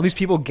 And all these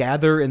people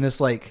gather in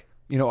this like,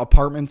 you know,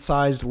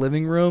 apartment-sized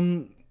living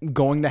room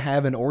going to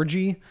have an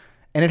orgy.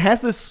 And it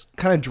has this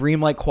kind of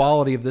dreamlike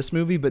quality of this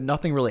movie, but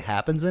nothing really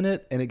happens in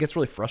it. And it gets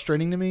really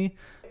frustrating to me.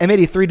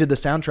 M83 did the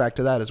soundtrack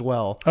to that as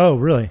well. Oh,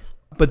 really?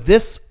 But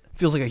this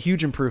feels like a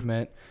huge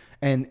improvement.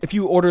 And if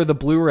you order the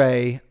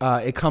Blu-ray,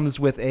 it comes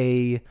with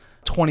a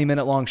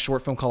 20-minute long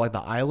short film called like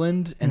The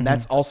Island, and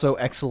that's also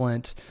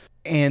excellent.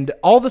 And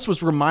all this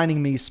was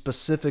reminding me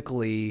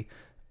specifically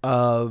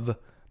of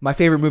my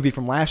favorite movie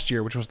from last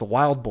year, which was The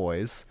Wild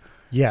Boys.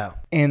 Yeah.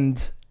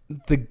 And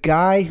the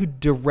guy who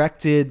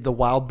directed The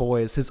Wild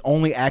Boys, his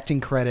only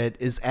acting credit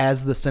is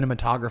as the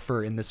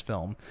cinematographer in this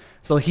film.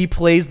 So he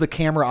plays the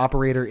camera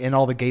operator in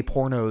all the gay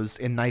pornos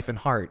in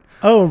Knife+Heart.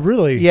 Oh,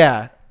 really?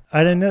 Yeah.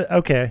 I didn't know.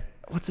 Okay.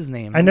 What's his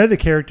name? I know the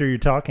character you're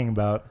talking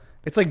about.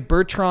 It's like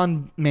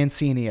Bertrand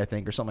Mancini, I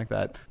think, or something like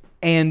that.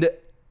 And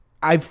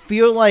I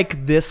feel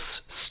like this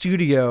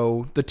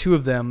studio, the two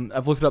of them,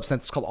 I've looked it up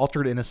since, it's called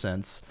Altered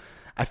Innocence.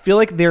 I feel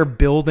like they're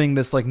building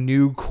this like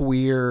new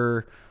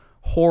queer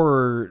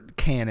horror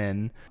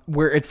canon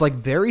where it's like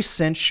very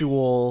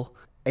sensual.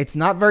 It's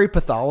not very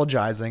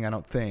pathologizing, I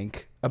don't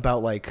think,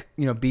 about like,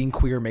 you know, being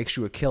queer makes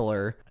you a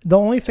killer. The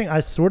only thing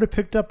I sort of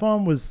picked up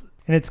on was,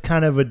 and it's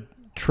kind of a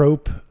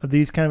trope of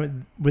these kind of,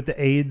 with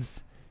the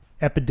AIDS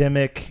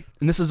epidemic.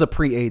 And this is a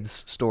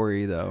pre-AIDS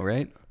story though,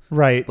 right?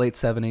 Right. Late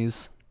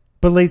 70s.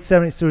 But late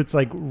 70s, so it's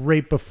like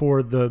right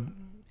before the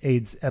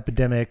AIDS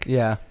epidemic.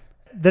 Yeah.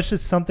 That's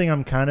just something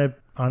I'm kind of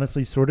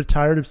honestly sort of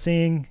tired of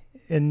seeing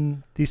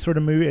in these sort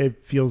of movies.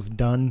 It feels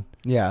done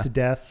to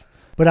death.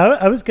 But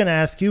I was going to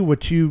ask you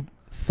what you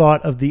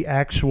thought of the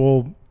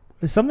actual...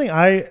 Something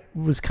I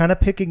was kind of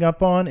picking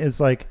up on is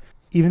like,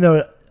 even though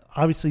it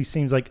obviously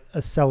seems like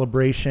a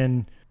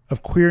celebration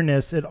of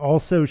queerness, it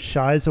also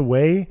shies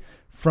away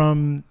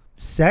from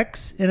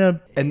sex in a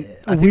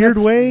weird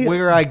way.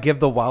 Where I give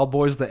The Wild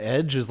Boys the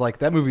edge is like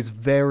that movie's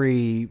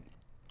very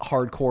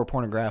hardcore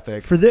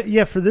pornographic. For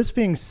this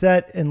being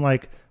set in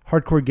like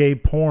hardcore gay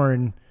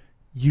porn,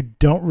 you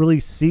don't really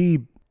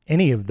see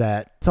any of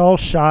that. It's all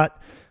shot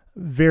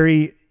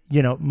very,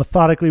 you know,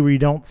 methodically, where you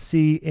don't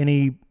see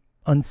any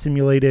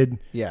unsimulated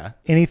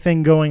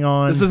anything going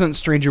on. This isn't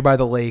Stranger by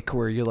the Lake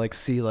where you like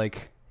see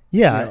like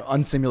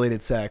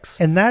unsimulated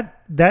sex. And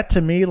that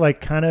to me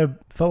like kind of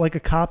felt like a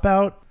cop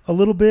out a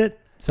little bit.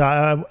 So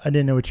I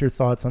didn't know what your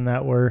thoughts on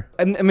that were.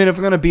 I mean, if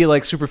I'm going to be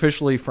like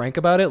superficially frank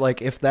about it,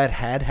 like if that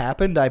had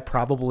happened, I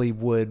probably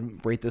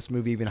would rate this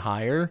movie even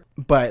higher.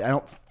 But I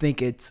don't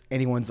think it's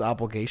anyone's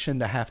obligation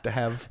to have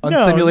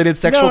unsimulated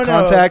sexual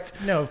contact.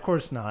 No, of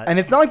course not. And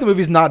it's not like the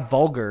movie's not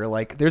vulgar.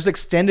 Like there's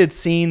extended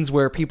scenes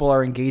where people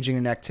are engaging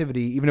in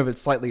activity, even if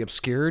it's slightly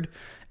obscured,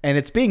 and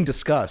it's being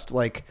discussed.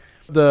 Like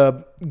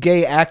the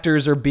gay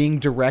actors are being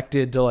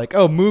directed to like,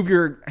 oh, move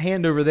your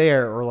hand over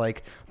there, or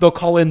like they'll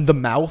call in the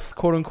mouth,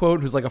 quote unquote,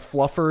 who's like a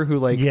fluffer who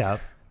like,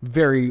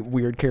 very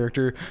weird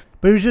character.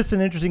 But it was just an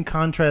interesting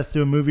contrast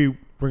to a movie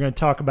we're going to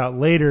talk about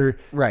later.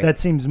 Right. That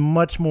seems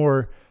much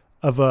more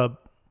of a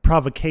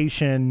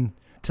provocation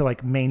to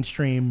like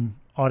mainstream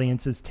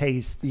audiences'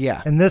 taste.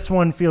 Yeah. And this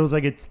one feels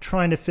like it's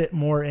trying to fit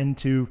more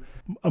into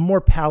a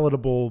more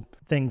palatable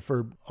thing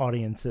for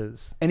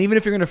audiences. And even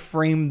if you're going to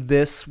frame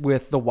this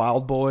with the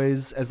Wild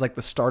Boys as like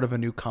the start of a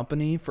new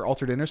company for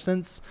Altered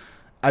Innocence,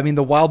 I mean,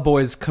 the Wild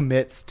Boys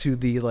commits to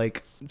the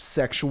like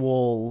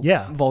sexual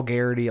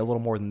vulgarity a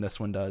little more than this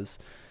one does.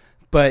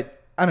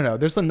 But I don't know,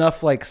 there's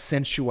enough like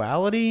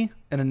sensuality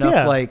and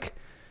enough like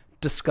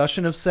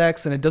discussion of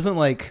sex, and it doesn't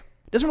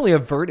really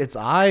avert its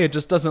eye. It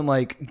just doesn't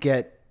like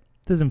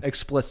doesn't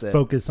explicit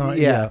focus on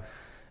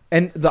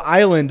And The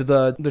Island,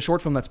 the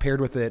short film that's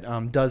paired with it,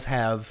 does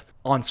have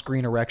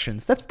on-screen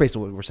erections. That's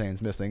basically what we're saying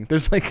is missing.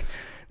 There's like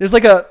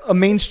a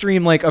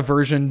mainstream like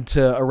aversion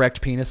to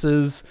erect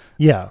penises.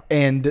 Yeah.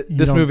 And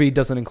this movie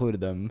doesn't include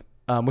them,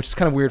 which is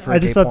kind of weird for a I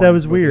gay just thought porn that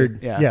was movie.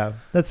 weird. Yeah. Yeah,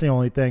 that's the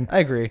only thing. I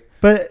agree.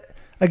 But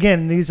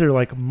again, these are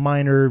like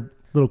minor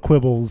little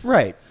quibbles.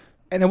 Right.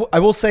 And I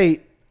will say,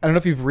 I don't know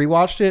if you've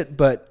rewatched it,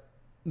 but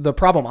the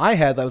problem I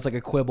had that was like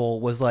a quibble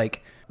was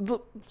like the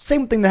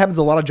same thing that happens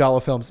in a lot of Giallo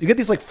films. You get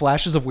these like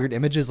flashes of weird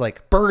images,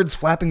 like birds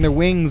flapping their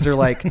wings or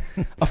like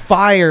a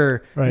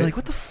fire. Right. You're like,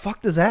 what the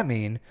fuck does that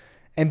mean?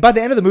 And by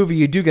the end of the movie,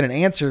 you do get an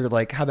answer,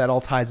 like how that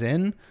all ties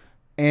in.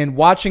 And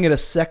watching it a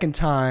second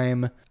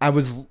time, I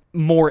was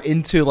more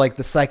into like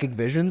the psychic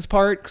visions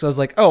part, because I was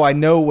like, oh, I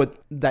know what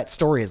that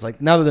story is.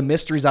 Like now that the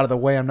mystery's out of the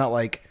way, I'm not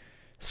like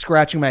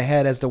scratching my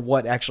head as to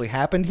what actually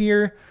happened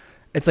here.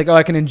 It's like, oh,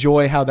 I can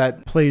enjoy how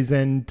that plays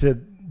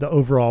into the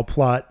overall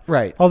plot.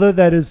 Right. Although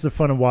that is the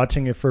fun of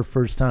watching it for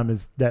first time,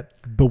 is that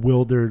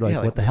bewildered, like,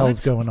 like what the hell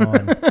is going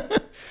on?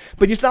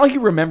 But it's not like you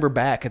remember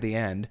back at the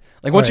end.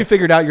 Like once you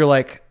figured out, you're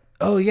like,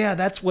 oh yeah,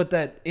 that's what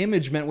that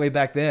image meant way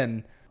back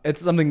then. It's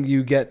something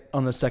you get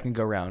on the second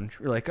go round.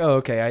 You're like, oh,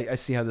 okay, I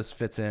see how this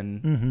fits in.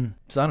 Mm-hmm.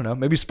 So I don't know,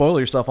 maybe spoil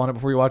yourself on it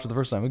before you watch it the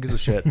first time. Who gives a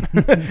shit?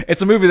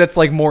 It's a movie that's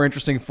like more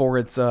interesting for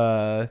its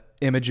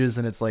images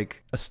and its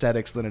like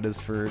aesthetics than it is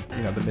for,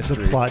 the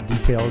mystery. The plot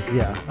details.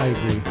 Yeah, I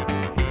agree.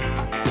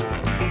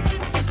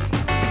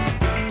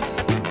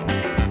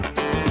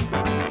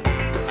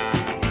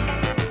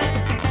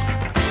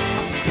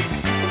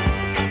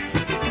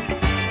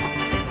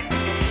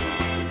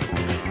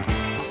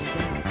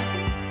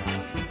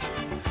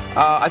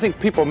 I think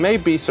people may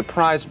be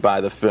surprised by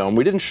the film.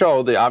 We didn't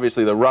show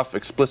obviously the rough,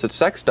 explicit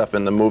sex stuff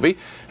in the movie,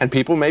 and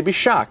people may be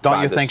shocked.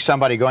 Don't you think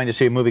somebody going to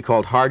see a movie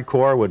called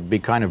Hardcore would be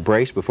kind of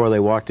braced before they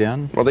walked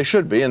in? Well, they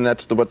should be, and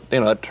that's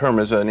that term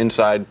is an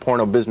inside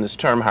porno business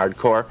term,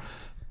 hardcore.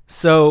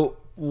 So,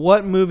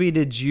 what movie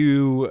did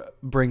you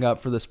bring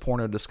up for this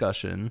porno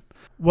discussion?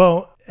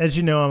 Well, as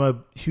you know, I'm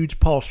a huge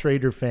Paul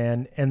Schrader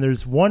fan, and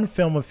there's one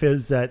film of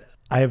his that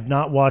I have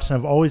not watched, and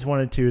I've always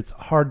wanted to. It's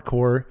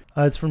Hardcore.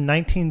 It's from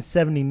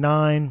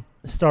 1979.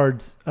 It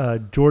stars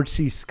George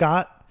C.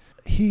 Scott.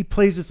 He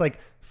plays this like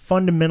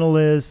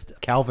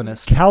fundamentalist,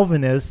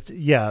 Calvinist.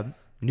 Yeah.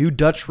 New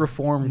Dutch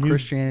Reform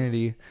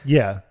Christianity.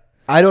 Yeah.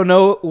 I don't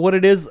know what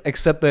it is,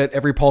 except that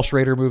every Paul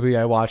Schrader movie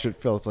I watch, it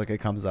feels like it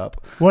comes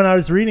up. When I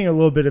was reading a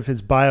little bit of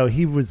his bio,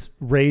 he was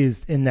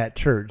raised in that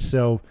church.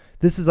 So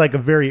this is like a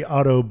very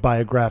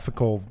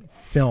autobiographical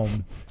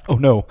film. Oh,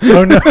 no.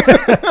 Oh, no.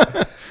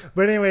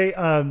 But anyway,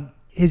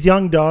 his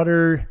young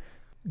daughter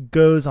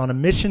goes on a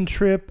mission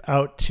trip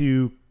out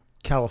to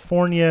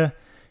California,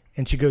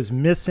 and she goes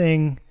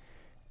missing,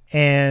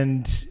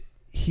 and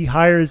he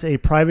hires a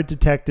private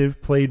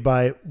detective played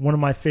by one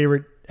of my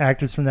favorite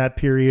actors from that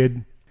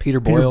period, Peter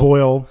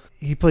Boyle.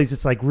 He plays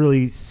this like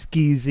really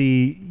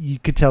skeezy, you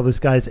could tell this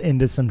guy's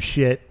into some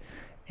shit,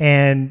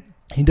 and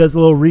he does a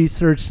little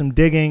research, some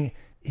digging.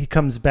 He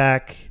comes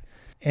back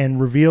and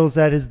reveals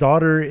that his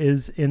daughter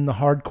is in the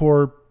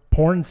hardcore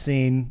porn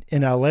scene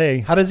in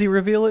LA. How does he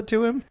reveal it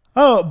to him?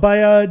 Oh,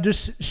 by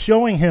just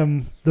showing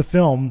him the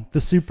film, the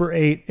Super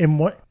 8,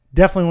 and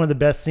definitely one of the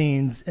best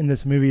scenes in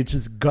this movie. It's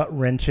just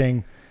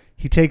gut-wrenching.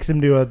 He takes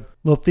him to a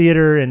little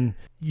theater, and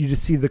you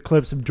just see the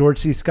clips of George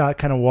C. Scott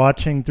kind of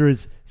watching through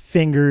his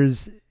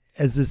fingers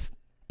as this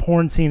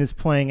porn scene is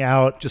playing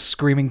out. Just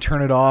screaming,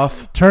 "Turn it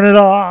off. Turn it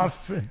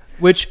off."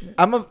 Which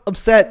I'm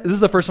upset. This is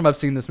the first time I've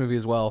seen this movie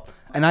as well.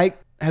 And I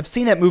have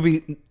seen that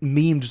movie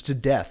memed to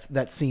death,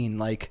 that scene.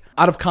 Like,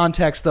 out of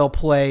context, they'll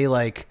play,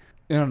 like,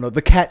 I don't know,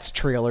 the Cats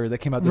trailer that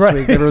came out this Right.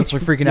 week. Everyone's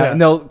like freaking out, Yeah.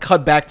 and they'll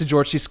cut back to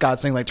George C. Scott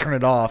saying like "turn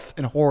it off"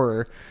 in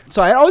horror.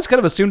 So I always kind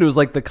of assumed it was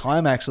like the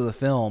climax of the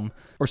film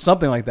or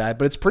something like that.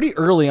 But it's pretty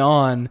early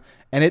on,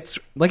 and it's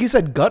like you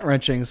said, gut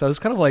wrenching. So I was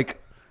kind of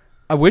like,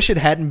 I wish it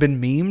hadn't been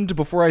memed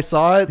before I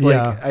saw it. Like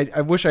Yeah.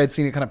 I wish I had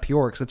seen it kind of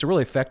pure because it's a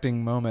really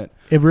affecting moment.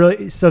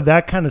 So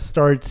that kind of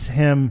starts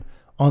him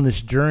on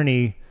this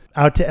journey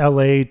out to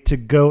LA to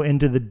go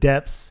into the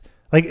depths.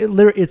 Like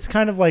it's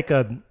kind of like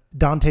a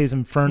Dante's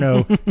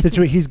Inferno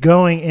situation. He's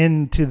going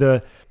into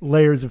the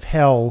layers of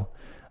hell,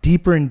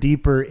 deeper and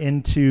deeper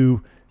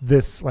into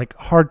this like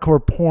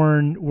hardcore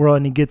porn world,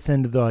 and he gets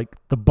into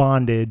the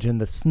bondage and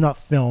the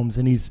snuff films,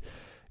 and he's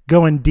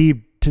going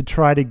deep to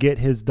try to get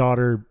his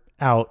daughter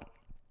out.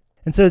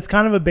 And so it's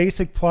kind of a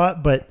basic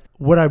plot, but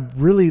what I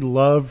really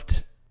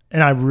loved,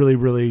 and I really,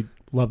 really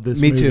loved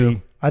this movie. Me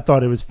too. I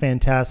thought it was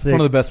fantastic. It's one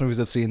of the best movies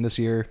I've seen this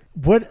year.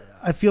 What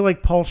I feel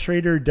like Paul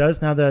Schrader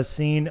does now that I've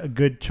seen a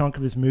good chunk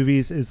of his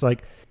movies is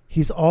like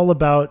he's all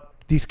about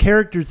these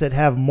characters that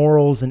have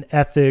morals and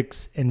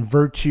ethics and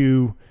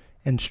virtue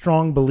and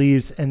strong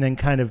beliefs, and then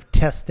kind of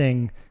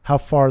testing how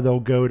far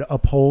they'll go to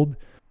uphold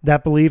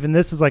that belief. And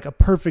this is like a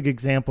perfect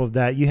example of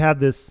that. You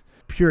have this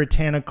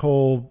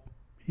puritanical,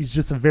 he's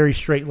just a very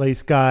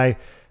straight-laced guy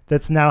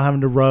that's now having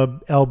to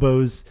rub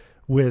elbows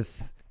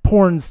with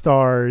porn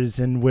stars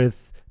and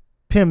with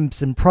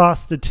pimps and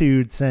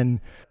prostitutes,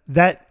 and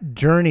that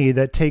journey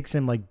that takes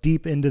him like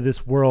deep into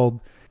this world.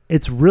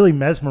 It's really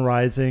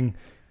mesmerizing.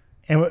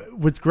 And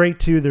what's great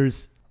too,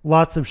 there's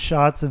lots of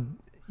shots of,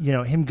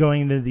 him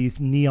going into these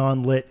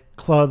neon lit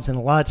clubs, and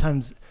a lot of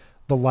times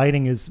the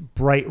lighting is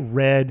bright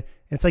red.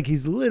 It's like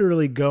he's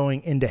literally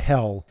going into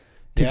hell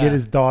to get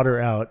his daughter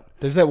out.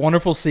 There's that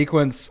wonderful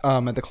sequence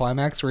at the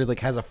climax where he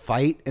like has a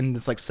fight in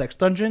this like sex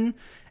dungeon,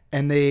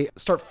 and they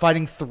start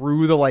fighting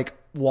through the like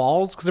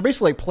walls because they're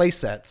basically like play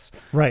sets,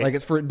 Right? Like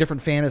it's for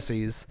different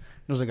fantasies.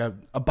 There's like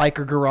a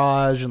biker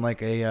garage and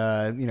like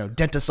a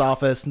dentist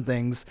office and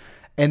things,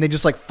 and they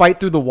just like fight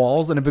through the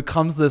walls, and it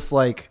becomes this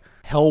like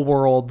hell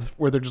world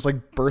where they're just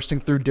like bursting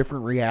through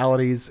different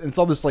realities, and it's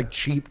all this like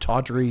cheap,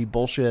 tawdry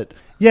bullshit.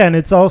 Yeah, and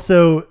it's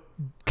also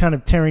kind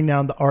of tearing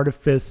down the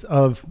artifice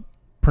of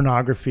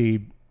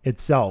pornography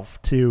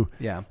itself too.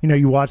 Yeah.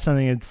 You watch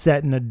something that's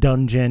set in a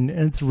dungeon,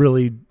 and it's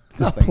really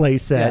a nothing. play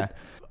set. Yeah.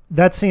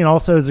 That scene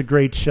also is a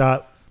great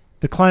shot.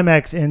 The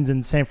climax ends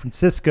in San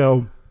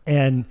Francisco,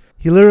 and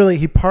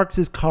he parks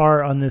his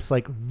car on this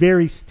like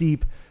very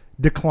steep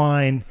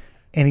decline,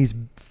 and he's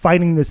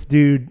fighting this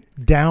dude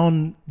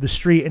down the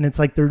street, and it's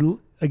like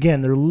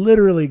they're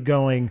literally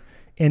going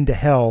into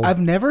hell. I've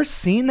never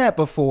seen that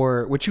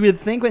before, which you would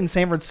think in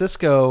San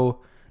Francisco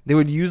they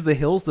would use the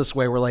hills this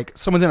way, where like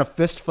someone's in a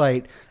fist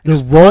fight and They're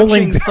just rolling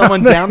punching down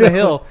someone the down the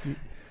hill. hill.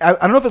 I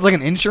don't know if it's like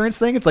an insurance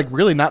thing. It's like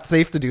really not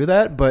safe to do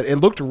that, but it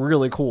looked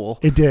really cool.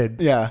 It did.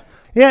 Yeah.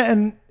 Yeah,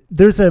 and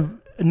there's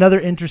another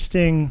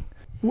interesting,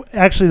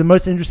 actually the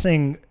most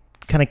interesting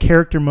kind of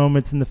character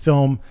moments in the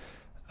film.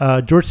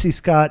 George C.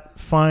 Scott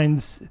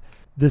finds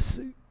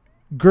this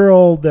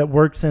girl that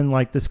works in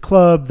like this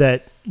club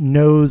that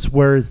knows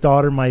where his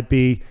daughter might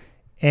be,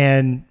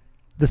 and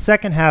the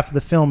second half of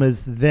the film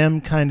is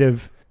them kind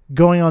of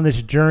going on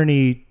this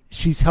journey.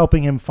 She's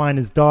helping him find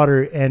his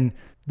daughter, and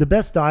the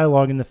best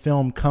dialogue in the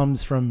film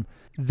comes from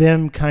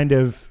them kind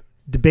of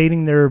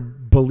debating their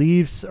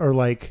beliefs or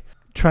like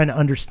trying to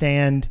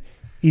understand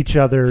each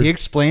other. He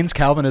explains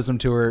Calvinism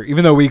to her,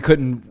 even though we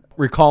couldn't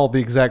recall the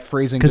exact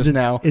phrasing just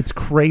now. It's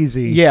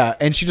crazy. Yeah,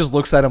 and she just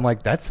looks at him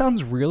like, that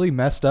sounds really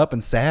messed up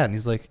and sad. And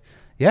he's like,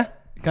 yeah,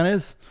 it kind of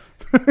is.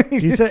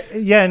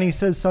 And he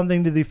says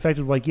something to the effect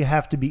of like, you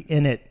have to be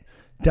in it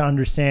to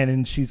understand.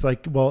 And she's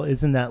like, well,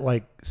 isn't that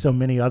like so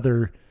many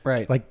other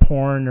Right. like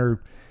porn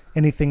or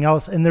anything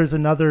else? And there's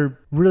another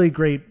really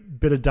great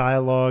bit of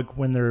dialogue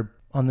when they're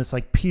on this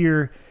like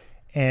pier,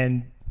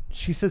 and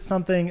she says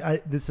something,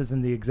 this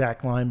isn't the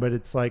exact line, but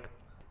it's like,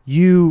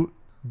 you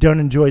don't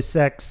enjoy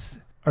sex,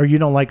 or you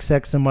don't like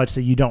sex so much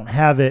that you don't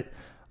have it.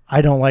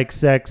 I don't like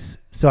sex,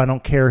 so I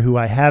don't care who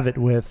I have it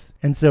with.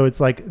 And so it's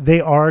like they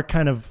are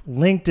kind of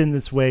linked in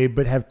this way,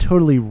 but have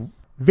totally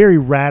very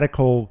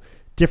radical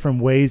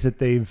different ways that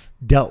they've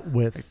dealt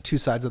with. Like two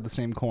sides of the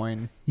same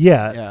coin.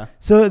 Yeah. Yeah.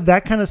 So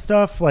that kind of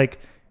stuff, like,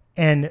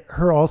 and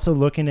her also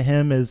looking to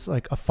him as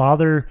like a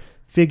father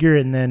figure,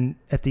 and then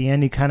at the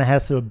end he kind of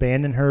has to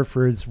abandon her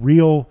for his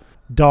real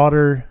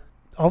daughter.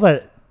 All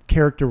that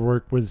character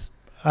work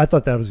I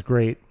thought that was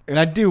great. And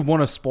I do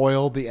want to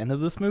spoil the end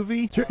of this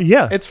movie. Sure,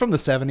 yeah. It's from the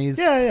 70s.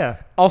 Yeah.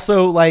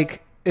 Also,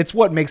 like, it's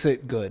what makes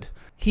it good.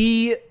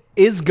 He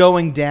is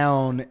going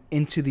down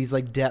into these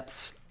like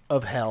depths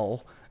of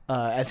hell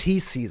as he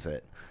sees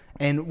it.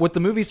 And what the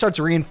movie starts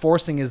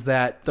reinforcing is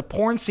that the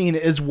porn scene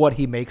is what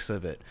he makes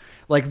of it.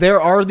 Like,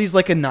 there are these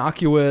like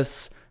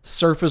innocuous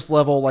surface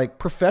level like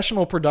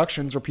professional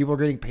productions where people are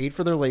getting paid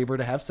for their labor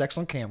to have sex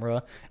on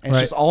camera, and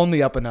it's just all in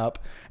the up and up.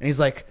 And he's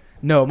like,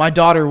 no, my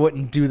daughter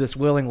wouldn't do this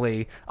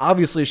willingly.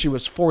 Obviously she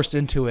was forced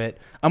into it.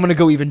 I'm going to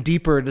go even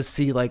deeper to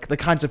see like the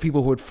kinds of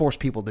people who would force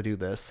people to do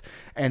this.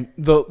 And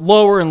the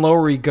lower and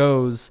lower he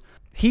goes,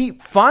 he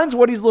finds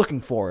what he's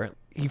looking for.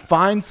 He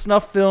finds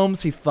snuff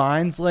films. He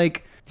finds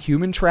like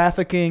human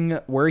trafficking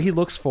where he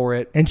looks for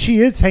it. And she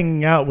is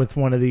hanging out with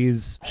one of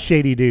these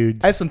shady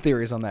dudes. I have some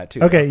theories on that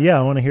too. Okay, yeah,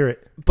 I want to hear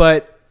it.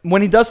 But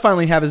when he does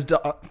finally have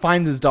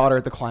find his daughter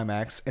at the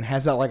climax and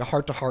has that like a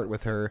heart-to-heart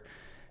with her,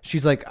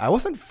 she's like, I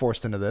wasn't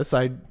forced into this.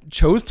 I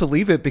chose to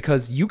leave it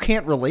because you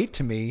can't relate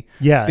to me.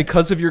 Yeah.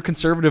 Because of your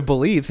conservative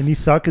beliefs. And you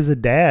suck as a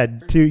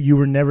dad, too. You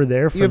were never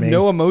there for me. You have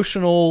no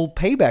emotional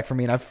payback for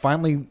me. And I've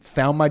finally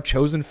found my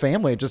chosen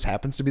family. It just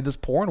happens to be this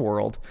porn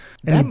world.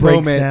 And that he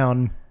breaks moment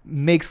down.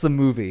 Makes the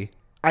movie.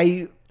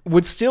 I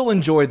would still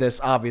enjoy this,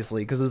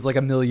 obviously, because it's like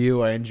a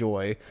milieu I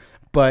enjoy.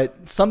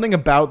 But something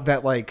about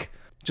that, like,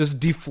 just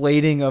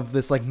deflating of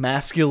this, like,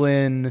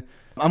 masculine...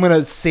 I'm going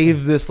to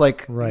save this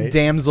like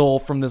damsel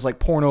from this like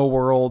porno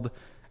world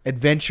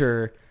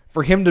adventure,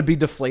 for him to be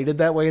deflated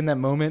that way in that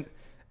moment.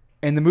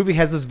 And the movie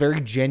has this very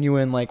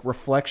genuine like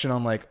reflection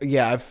on like,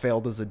 yeah, I've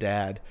failed as a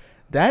dad.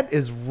 That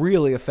is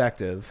really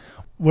effective.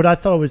 What I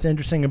thought was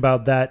interesting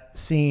about that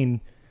scene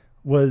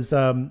was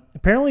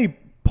apparently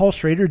Paul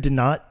Schrader did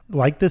not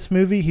like this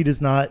movie. He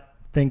does not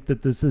think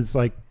that this is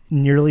like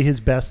nearly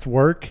his best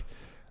work.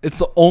 It's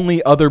the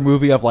only other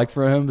movie I've liked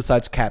from him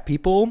besides Cat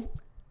People.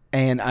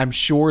 And I'm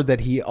sure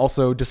that he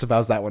also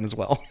disavows that one as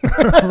well.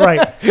 Right.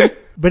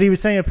 But he was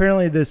saying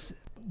apparently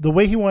the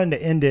way he wanted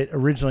to end it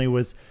originally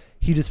was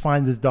he just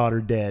finds his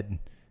daughter dead.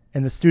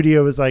 And the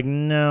studio was like,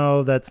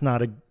 no, that's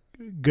not a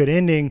good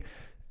ending.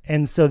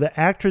 And so the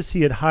actress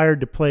he had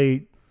hired to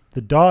play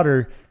the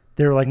daughter,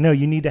 they were like, no,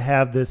 you need to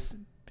have this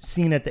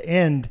scene at the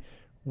end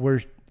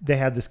where they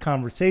had this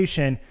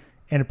conversation.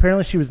 And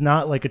apparently she was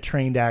not like a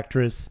trained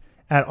actress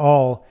at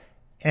all.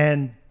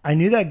 And I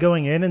knew that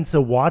going in. And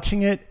so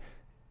watching it,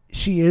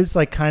 she is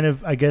like kind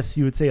of, I guess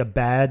you would say, a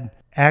bad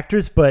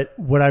actress, but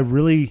what I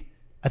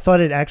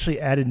thought it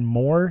actually added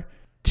more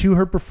to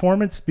her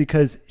performance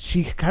because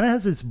she kind of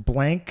has this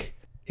blank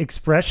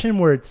expression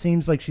where it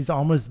seems like she's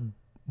almost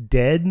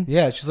dead.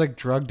 Yeah, she's like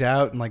drugged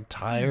out and like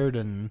tired,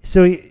 and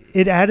so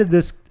it added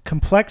this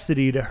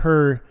complexity to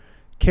her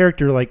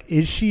character. Like,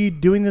 is she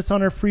doing this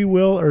on her free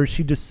will, or is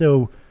she just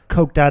so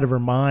coked out of her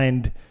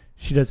mind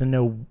she doesn't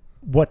know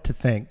what to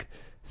think?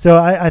 So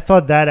I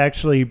thought that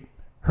actually...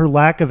 her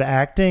lack of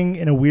acting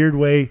in a weird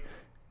way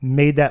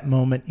made that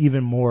moment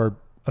even more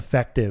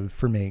effective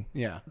for me.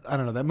 Yeah. I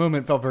don't know. That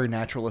moment felt very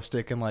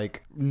naturalistic and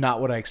like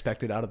not what I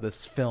expected out of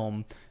this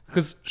film.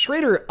 Because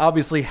Schrader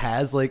obviously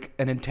has like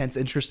an intense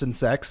interest in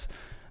sex.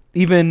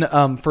 Even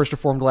First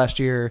Reformed last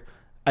year,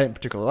 I didn't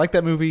particularly like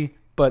that movie,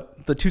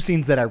 but the two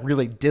scenes that I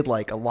really did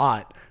like a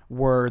lot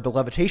were the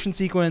levitation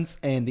sequence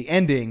and the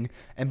ending.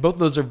 And both of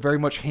those are very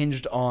much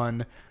hinged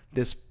on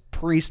this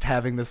priest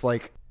having this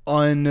like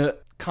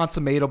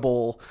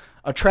unconsummatable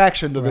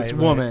attraction to this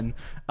woman,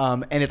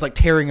 and it's like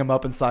tearing him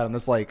up inside on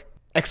this like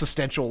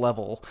existential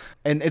level,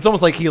 and it's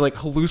almost like he like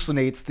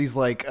hallucinates these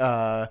like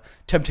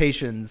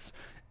temptations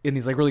in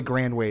these like really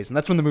grand ways, and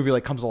that's when the movie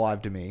like comes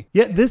alive to me.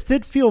 Yeah, this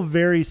did feel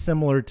very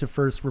similar to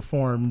First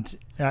Reformed.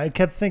 I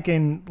kept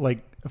thinking,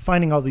 like,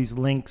 finding all these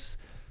links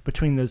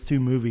between those two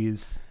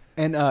movies.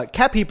 And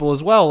Cat People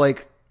as well,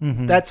 like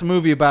that's a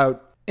movie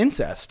about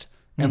incest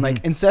and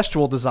like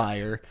incestual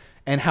desire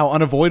and how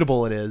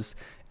unavoidable it is.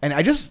 And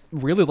I just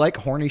really like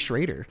horny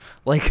Schrader.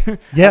 Like,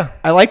 yeah,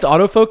 I liked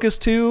Autofocus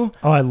too.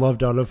 Oh, I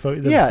loved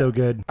Autofocus. That's so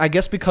good. I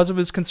guess because of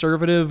his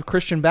conservative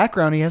Christian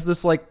background, he has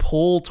this like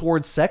pull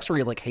towards sex where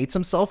he like hates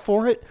himself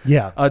for it.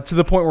 Yeah. To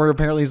the point where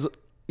apparently he's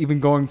even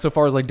going so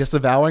far as like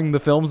disavowing the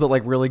films that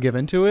like really give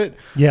into it.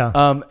 Yeah.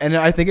 And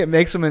I think it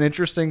makes him an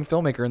interesting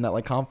filmmaker in that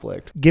like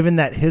conflict. Given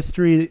that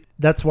history,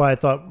 that's why I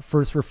thought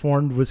First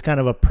Reformed was kind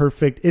of a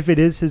perfect, if it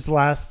is his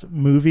last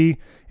movie,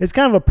 it's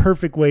kind of a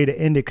perfect way to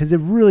end it because it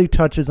really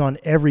touches on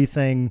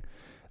everything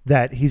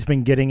that he's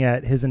been getting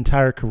at his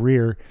entire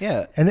career.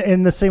 Yeah. And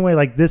in the same way,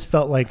 like this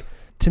felt like,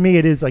 to me,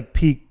 it is like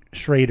peak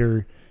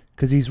Schrader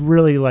because he's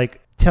really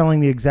like telling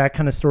the exact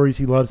kind of stories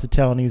he loves to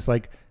tell. And he's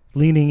like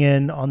leaning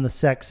in on the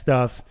sex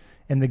stuff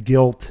and the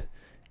guilt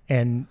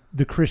and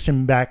the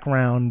Christian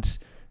background.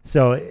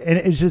 So, and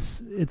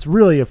it's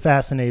really a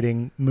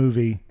fascinating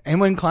movie. And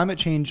when climate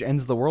change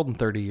ends the world in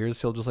 30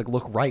 years, he'll just like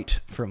look right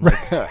from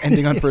like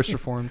ending on First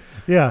Reformed.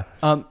 Yeah.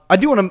 I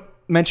do want to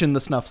mention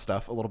the snuff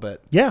stuff a little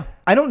bit. Yeah.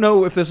 I don't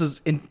know if this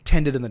is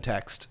intended in the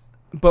text,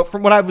 but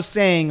from what I was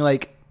saying,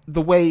 like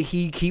the way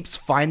he keeps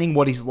finding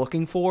what he's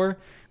looking for,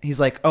 he's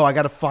like, oh, I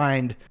got to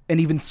find an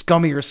even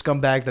scummier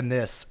scumbag than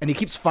this. And he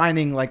keeps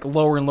finding like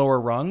lower and lower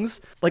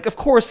rungs. Like, of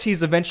course,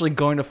 he's eventually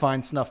going to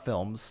find snuff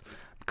films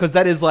because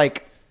that is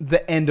like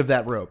the end of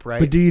that rope, right?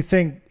 But do you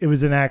think it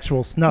was an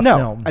actual snuff film?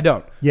 No, I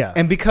don't. Yeah.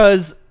 And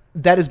because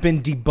that has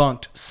been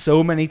debunked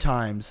so many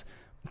times,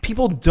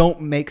 people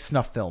don't make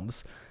snuff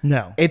films.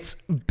 No. It's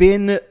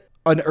been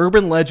an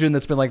urban legend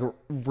that's been like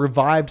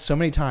revived so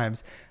many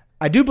times.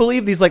 I do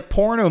believe these like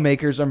porno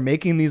makers are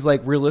making these like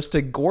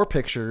realistic gore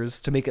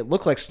pictures to make it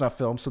look like snuff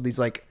films. So these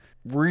like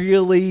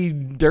really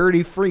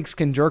dirty freaks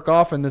can jerk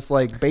off in this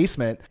like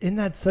basement. Isn't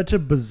that such a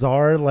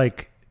bizarre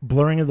like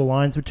blurring of the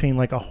lines between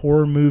like a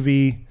horror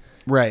movie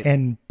right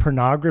and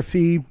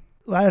pornography?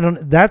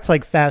 That's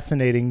like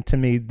fascinating to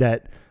me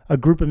that a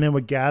group of men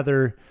would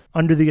gather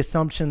under the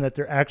assumption that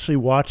they're actually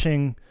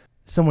watching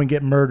someone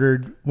get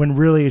murdered when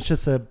really it's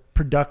just a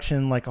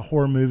production like a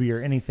horror movie or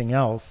anything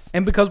else.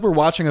 And because we're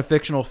watching a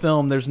fictional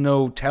film, there's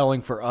no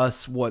telling for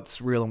us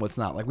what's real and what's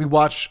not. Like we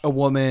watch a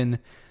woman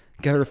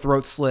get her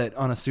throat slit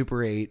on a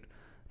Super 8,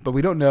 but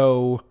we don't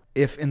know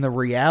if in the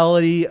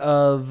reality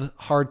of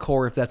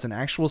hardcore, if that's an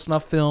actual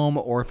snuff film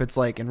or if it's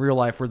like in real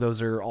life where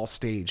those are all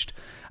staged.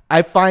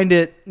 I find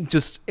it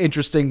just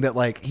interesting that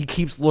like he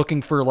keeps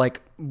looking for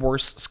like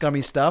worse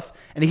scummy stuff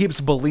and he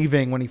keeps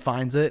believing when he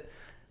finds it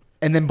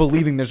and then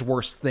believing there's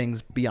worse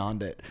things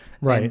beyond it.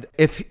 Right. And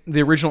if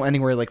the original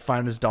ending where he like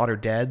find his daughter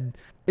dead,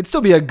 it'd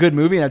still be a good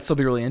movie and I'd still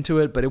be really into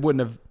it, but it wouldn't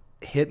have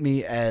hit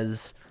me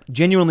as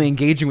genuinely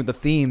engaging with the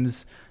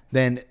themes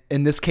than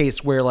in this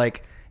case where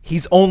like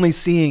he's only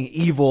seeing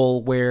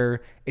evil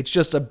where it's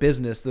just a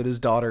business that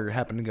his daughter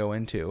happened to go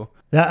into.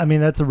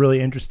 That's a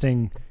really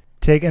interesting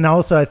take. And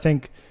also I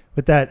think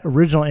with that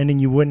original ending,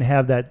 you wouldn't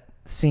have that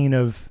scene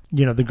of,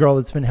 the girl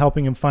that's been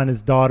helping him find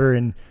his daughter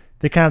and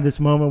the kind of this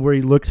moment where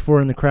he looks for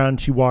her in the crowd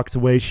and she walks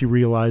away. She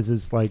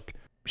realizes like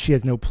she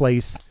has no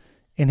place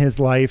in his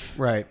life.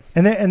 Right.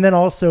 And then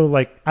also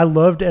like I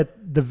loved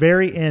at the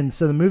very end.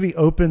 So the movie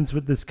opens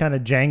with this kind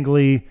of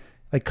jangly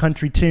like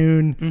country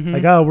tune. Mm-hmm.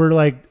 Like, oh, we're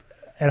like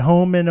at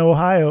home in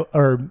Ohio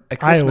or at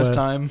Christmas Iowa.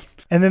 Time.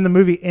 And then the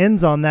movie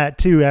ends on that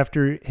too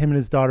after him and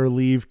his daughter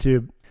leave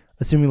to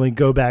assumingly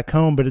go back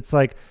home. But it's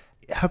like,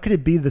 how could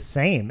it be the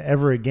same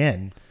ever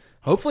again?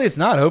 Hopefully it's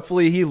not.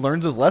 Hopefully he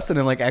learns his lesson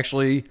and like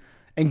actually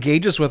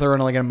engages with her on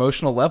like an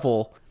emotional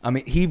level. I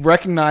mean, he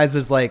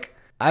recognizes like,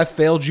 I've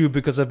failed you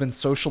because I've been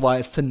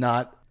socialized to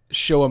not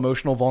show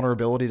emotional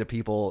vulnerability to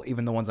people,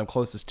 even the ones I'm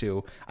closest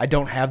to. I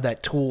don't have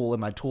that tool in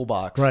my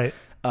toolbox. Right.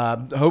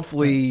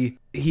 Hopefully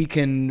he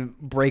can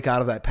break out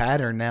of that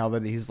pattern now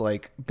that he's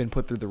like been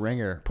put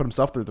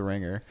himself through the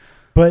ringer.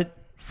 But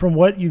from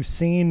what you've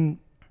seen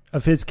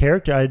of his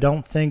character, I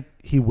don't think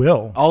he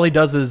will. All he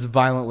does is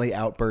violently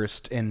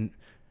outburst and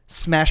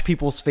smash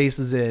people's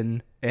faces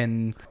in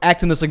and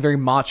act in this like very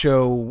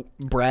macho,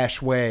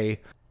 brash way.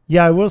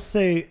 Yeah, I will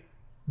say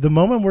the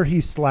moment where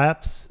he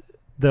slaps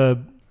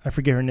I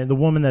forget her name, the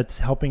woman that's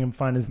helping him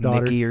find his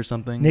daughter. Nikki or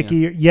something.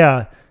 Nikki,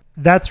 yeah.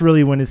 That's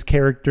really when his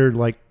character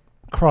like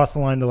crossed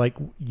the line to like,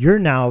 you're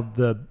now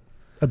the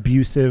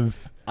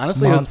abusive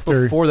Honestly, monster. It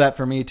was before that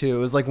for me too. It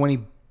was like when he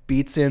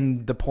beats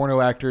in the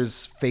porno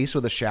actor's face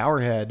with a shower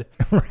head.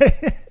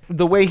 Right.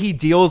 The way he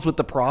deals with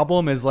the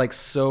problem is like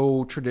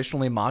so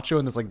traditionally macho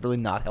in this like really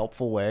not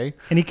helpful way.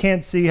 And he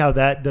can't see how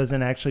that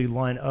doesn't actually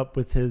line up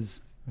with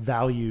his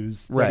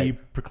values that he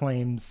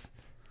proclaims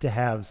to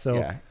have.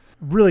 So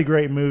really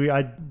great movie.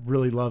 I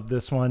really love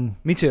this one.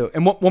 Me too.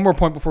 And one more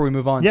point before we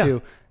move on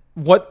too.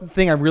 What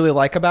thing I really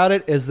like about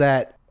it is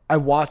that I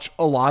watch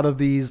a lot of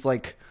these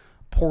like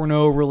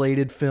porno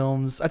related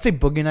films. I'd say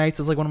Boogie Nights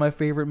is like one of my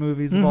favorite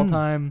movies of all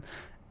time.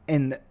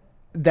 And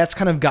that's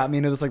kind of got me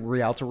into this like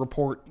Rialto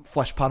Report,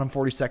 Fleshpot on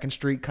 42nd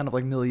Street kind of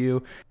like milieu.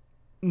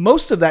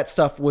 Most of that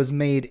stuff was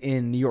made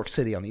in New York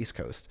City on the East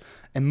Coast.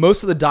 And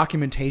most of the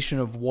documentation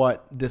of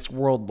what this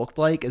world looked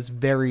like is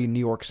very New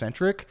York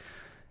centric.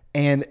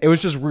 And it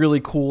was just really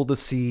cool to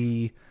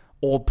see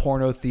old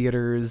porno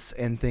theaters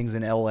and things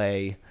in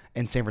LA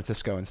and San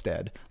Francisco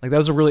instead. Like that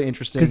was a really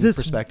interesting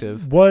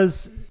perspective.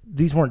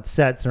 These weren't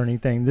sets or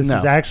anything. This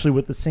is actually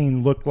what the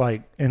scene looked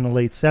like in the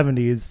late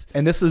 70s.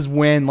 And this is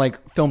when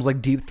like films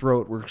like Deep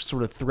Throat were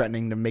sort of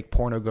threatening to make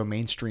porno go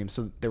mainstream.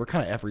 So they were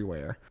kind of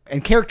everywhere.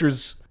 And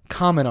characters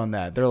comment on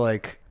that. They're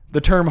like,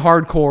 the term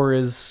hardcore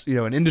is,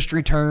 an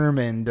industry term,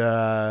 and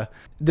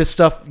this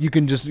stuff, you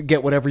can just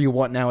get whatever you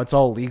want now. It's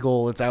all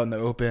legal. It's out in the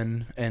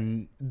open.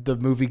 And the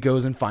movie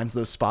goes and finds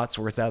those spots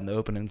where it's out in the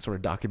open and sort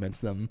of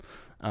documents them.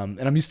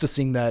 And I'm used to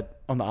seeing that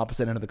on the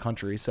opposite end of the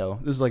country. So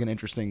this is like an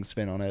interesting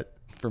spin on it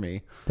for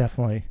me.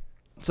 Definitely.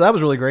 So that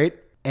was really great.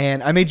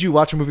 And I made you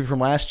watch a movie from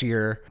last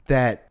year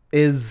that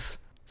is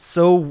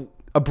so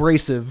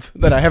abrasive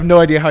that I have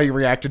no idea how you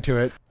reacted to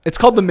it. It's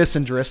called The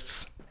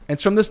Misandrists.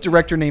 It's from this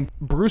director named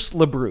Bruce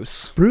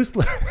LaBruce.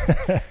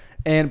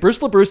 And Bruce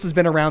LaBruce has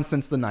been around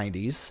since the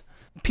 90s.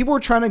 People were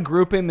trying to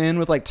group him in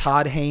with like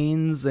Todd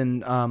Haynes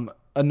and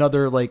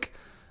another like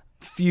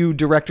few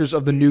directors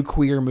of the new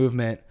queer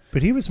movement.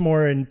 But he was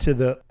more into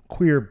the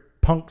queer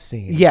punk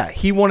scene. Yeah,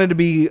 he wanted to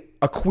be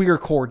a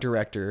queercore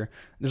director.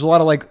 There's a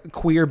lot of like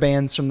queer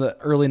bands from the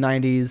early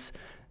 90s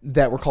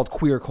that were called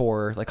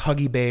queercore, like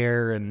Huggy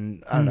Bear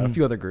and I don't know, a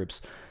few other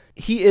groups.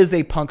 He is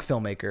a punk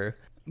filmmaker.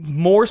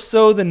 More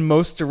so than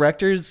most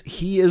directors,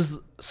 he is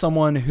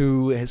someone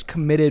who has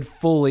committed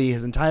fully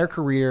his entire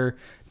career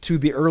to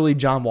the early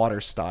John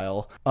Waters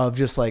style of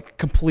just like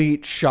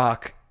complete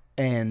shock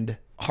and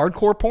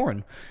hardcore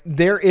porn.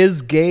 There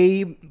is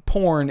gay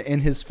porn in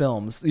his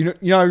films. You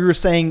know, you were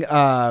saying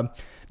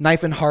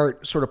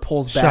Knife+Heart sort of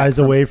pulls back. Shies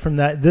away from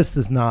that. This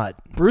does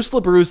not. Bruce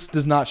LaBruce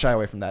does not shy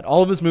away from that.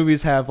 All of his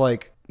movies have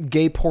like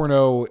gay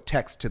porno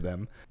text to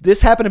them.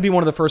 This happened to be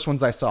one of the first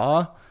ones I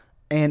saw.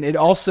 And it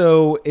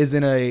also is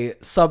in a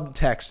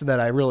subtext that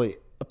I really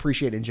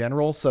appreciate in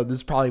general. So this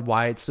is probably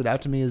why it stood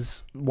out to me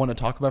as one to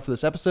talk about for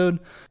this episode.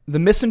 The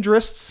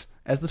Misandrists,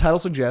 as the title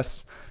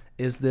suggests,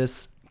 is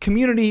this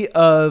community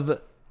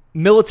of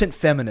militant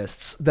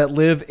feminists that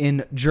live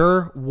in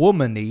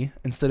Germany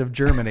instead of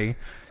Germany.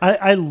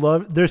 I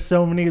love, there's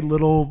so many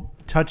little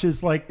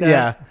touches like that.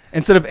 Yeah.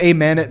 Instead of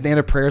amen at the end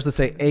of prayers, they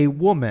say a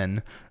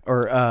woman,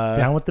 or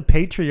down with the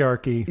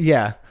patriarchy.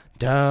 Yeah.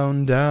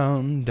 Down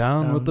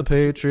with the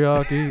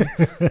patriarchy.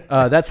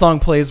 That song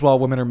plays while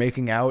women are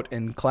making out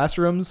in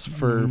classrooms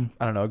for,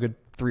 I don't know, a good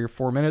 3 or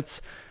 4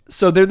 minutes.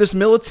 So they're this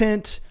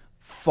militant,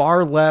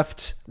 far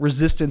left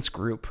resistance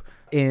group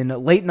in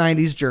late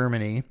 90s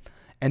Germany,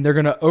 and they're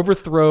going to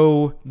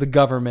overthrow the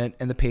government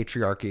and the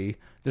patriarchy.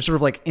 They're sort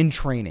of like in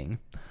training.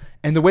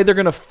 And the way they're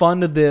going to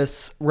fund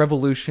this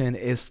revolution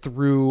is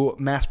through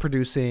mass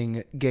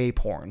producing gay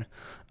porn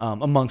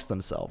amongst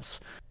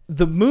themselves.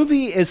 The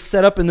movie is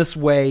set up in this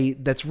way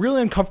that's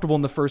really uncomfortable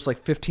in the first like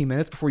 15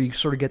 minutes before you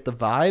sort of get the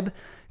vibe,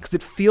 because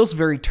it feels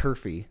very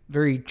turfy,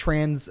 very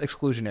trans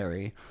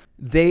exclusionary.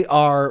 They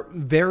are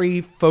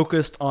very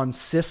focused on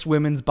cis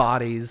women's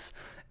bodies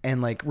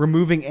and like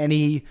removing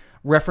any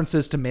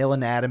references to male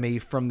anatomy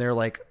from their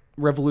like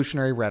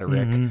revolutionary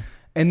rhetoric.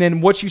 And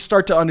then what you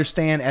start to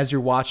understand as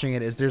you're watching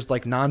it is there's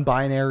like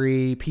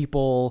non-binary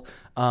people,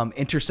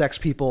 intersex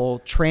people,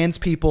 trans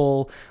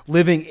people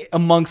living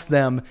amongst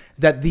them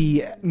that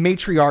the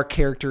matriarch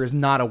character is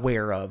not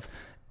aware of.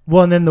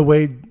 Well, and then the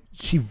way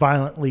she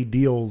violently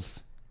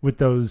deals with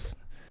those.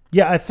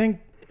 Yeah, I think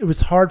it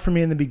was hard for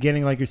me in the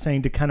beginning, like you're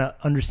saying, to kind of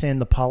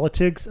understand the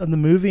politics of the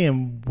movie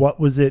and what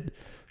was it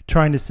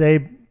trying to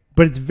say.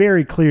 But it's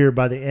very clear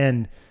by the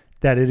end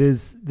that it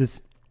is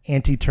this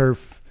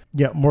anti-TERF,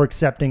 more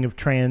accepting of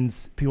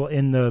trans people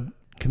in the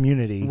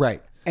community.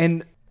 Right.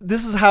 And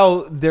this is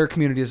how their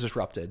community is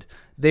disrupted.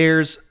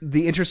 There's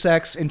the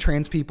intersex and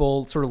trans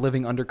people sort of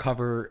living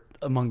undercover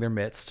among their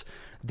midst.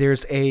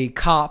 There's a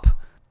cop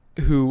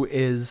who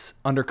is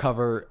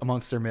undercover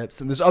amongst their midst.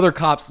 And there's other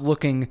cops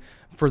looking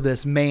for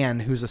this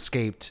man who's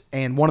escaped.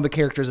 And one of the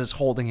characters is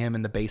holding him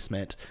in the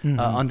basement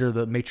under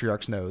the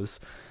matriarch's nose.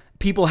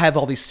 People have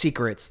all these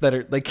secrets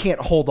that they can't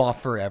hold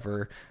off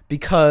forever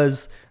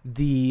because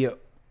the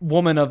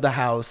woman of the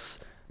house,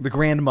 the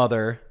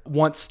grandmother,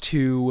 wants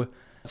to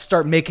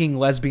start making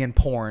lesbian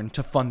porn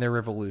to fund their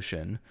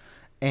revolution.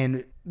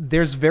 And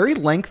there's very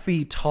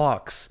lengthy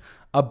talks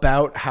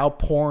about how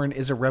porn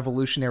is a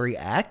revolutionary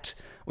act,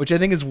 which I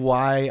think is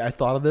why I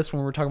thought of this when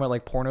we were talking about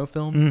like porno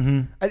films.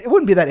 It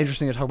wouldn't be that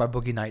interesting to talk about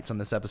Boogie Nights on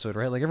this episode,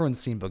 right? Like everyone's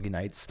seen Boogie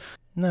Nights.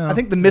 No, I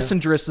think The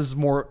Misandrist is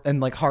more,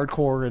 and like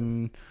hardcore,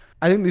 and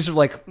I think these are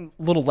like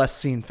little less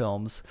seen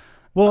films.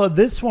 Well,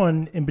 this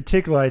one in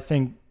particular, I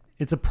think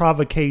it's a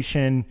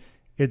provocation.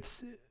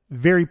 It's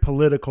very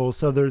political,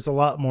 so there's a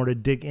lot more to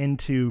dig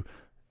into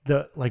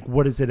the like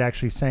what is it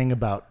actually saying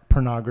about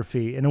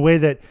pornography in a way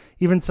that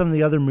even some of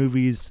the other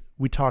movies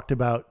we talked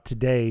about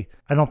today,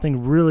 I don't think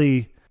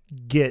really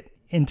get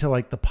into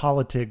like the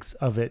politics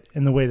of it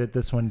in the way that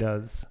this one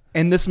does.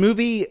 And this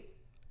movie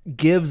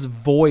gives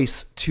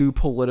voice to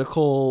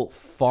political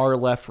far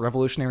left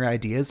revolutionary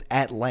ideas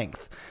at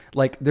length.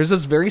 Like there's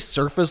this very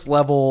surface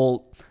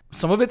level,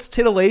 some of it's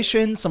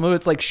titillation, some of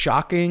it's like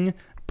shocking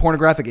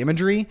pornographic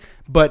imagery,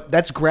 but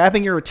that's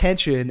grabbing your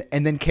attention,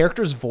 and then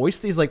characters voice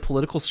these like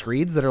political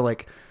screeds that are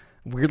like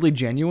weirdly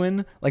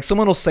genuine. Like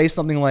someone will say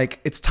something like,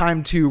 it's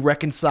time to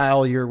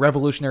reconcile your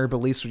revolutionary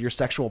beliefs with your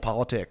sexual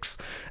politics.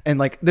 And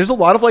like there's a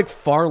lot of like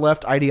far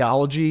left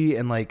ideology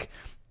and like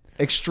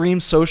extreme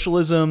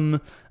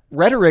socialism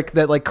rhetoric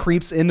that like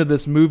creeps into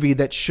this movie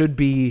that should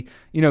be,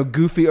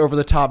 goofy over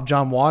the top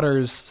John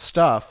Waters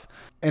stuff.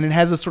 And it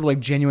has this sort of like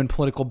genuine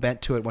political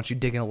bent to it once you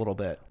dig in a little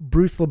bit.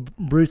 Bruce,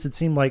 it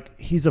seemed like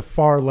he's a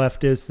far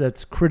leftist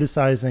that's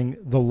criticizing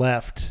the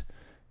left.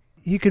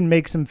 He can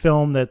make some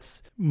film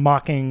that's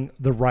mocking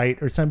the right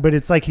or something, but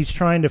it's like he's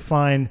trying to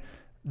find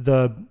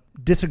the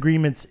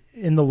disagreements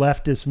in the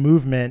leftist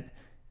movement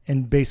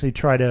and basically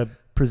try to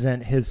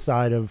present his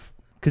side of,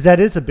 because that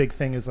is a big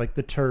thing, is like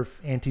the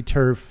TERF,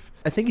 anti-TERF.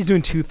 I think he's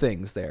doing two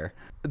things there.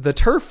 The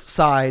TERF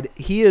side,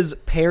 he is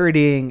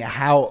parodying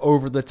how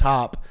over the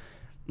top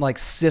like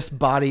cis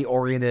body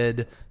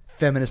oriented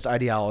feminist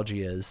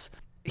ideology is.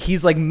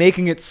 He's like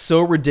making it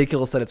so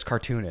ridiculous that it's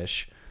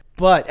cartoonish.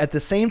 But at the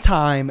same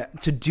time,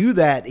 to do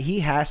that,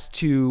 he has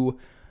to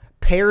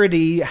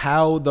parody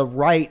how the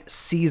right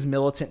sees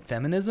militant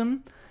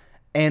feminism.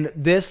 And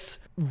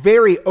this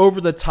very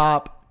over the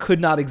top could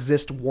not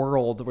exist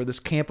world where this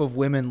camp of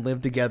women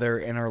live together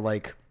and are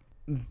like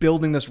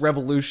building this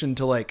revolution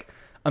to like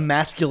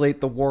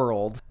emasculate the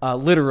world,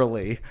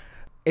 literally.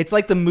 It's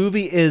like the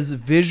movie is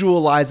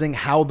visualizing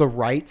how the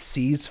right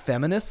sees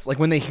feminists. Like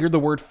when they hear the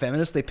word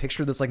feminist, they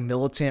picture this like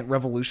militant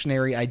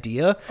revolutionary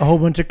idea. A whole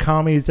bunch of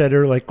commies that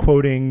are like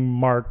quoting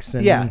Marx.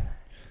 And yeah.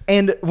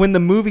 And when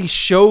the movie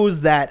shows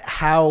that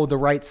how the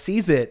right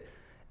sees it,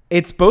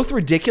 it's both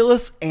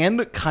ridiculous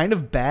and kind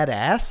of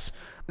badass.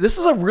 This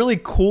is a really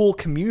cool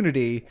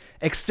community,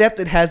 except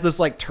it has this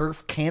like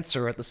TERF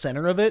cancer at the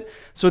center of it.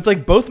 So it's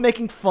like both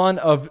making fun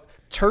of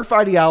turf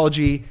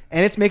ideology,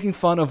 and it's making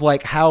fun of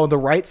like how the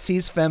right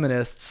sees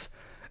feminists,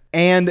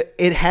 and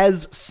it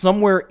has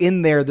somewhere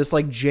in there this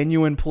like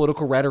genuine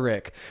political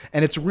rhetoric,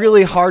 and it's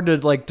really hard to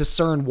like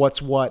discern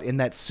what's what in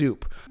that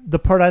soup. The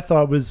part I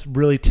thought was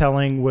really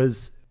telling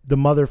was the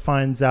mother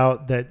finds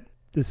out that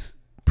this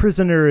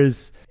prisoner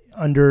is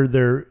under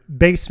their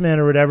basement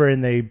or whatever,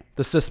 and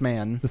the cis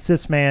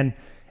man,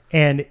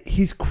 and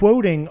he's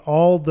quoting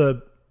all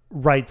the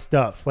right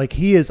stuff. Like,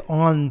 he is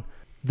on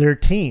their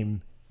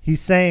team. He's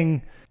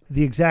saying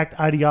the exact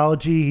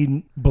ideology.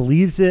 He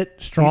believes it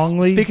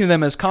strongly. He's speaking to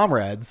them as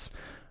comrades.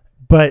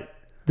 But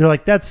they're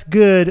like, that's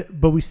good,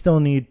 but we still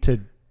need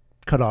to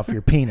cut off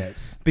your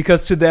penis.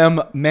 Because to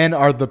them, men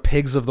are the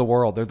pigs of the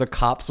world. They're the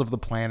cops of the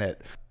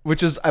planet.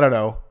 Which is, I don't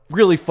know,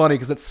 really funny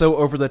because it's so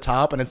over the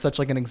top and it's such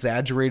like an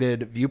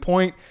exaggerated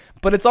viewpoint.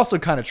 But it's also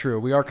kind of true.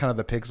 We are kind of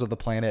the pigs of the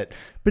planet.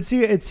 But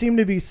see, it seemed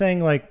to be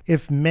saying like,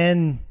 if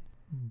men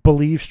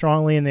believe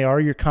strongly and they are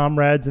your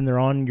comrades and they're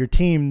on your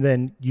team,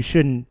 then you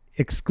shouldn't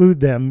exclude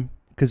them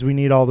because we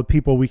need all the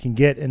people we can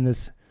get in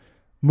this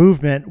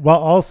movement, while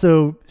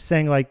also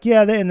saying like,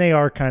 yeah, they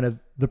are kind of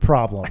the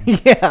problem.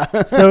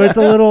 Yeah. So it's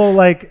a little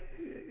like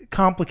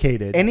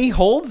complicated. And he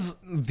holds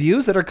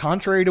views that are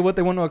contrary to what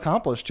they want to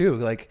accomplish too.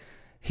 Like,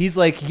 he's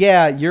like,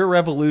 yeah, your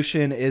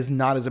revolution is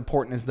not as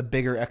important as the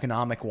bigger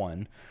economic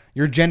one.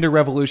 Your gender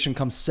revolution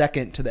comes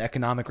second to the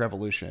economic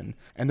revolution.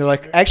 And they're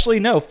like, actually,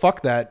 no,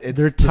 fuck that. It's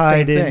they're the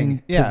tied same in thing.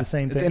 to Yeah, the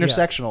same it's thing.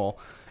 intersectional.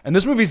 Yeah. And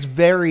this movie's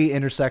very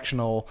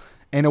intersectional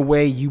in a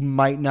way you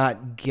might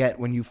not get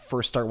when you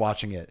first start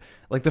watching it.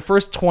 Like, the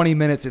first 20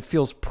 minutes, it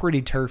feels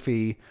pretty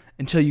turfy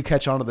until you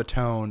catch on to the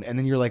tone. And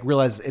then you're like,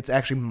 realize it's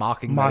actually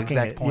mocking that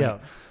exact point. Yeah.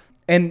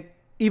 And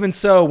even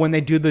so, when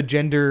they do the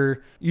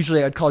gender,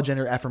 usually I'd call it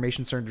gender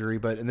affirmation surgery,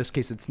 but in this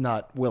case, it's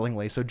not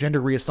willingly. So gender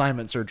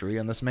reassignment surgery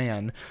on this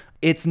man,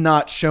 it's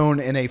not shown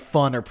in a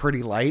fun or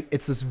pretty light.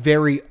 It's this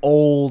very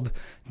old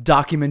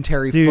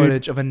documentary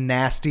footage of a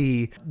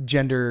nasty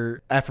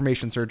gender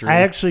affirmation surgery.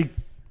 I actually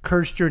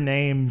cursed your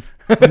name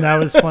when that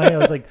was playing. I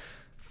was like,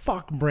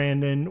 fuck,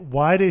 Brandon,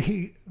 why did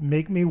he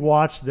make me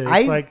watch this?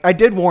 I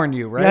did warn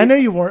you, right? Yeah, I know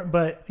you weren't,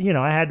 but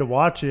I had to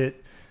watch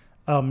it.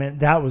 Oh man,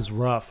 that was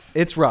rough.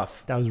 It's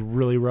rough. That was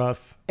really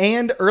rough.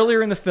 And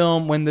earlier in the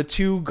film, when the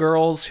two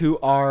girls who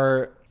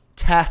are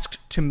tasked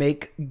to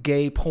make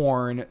gay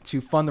porn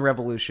to fund the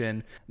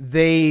revolution,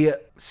 they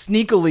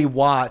sneakily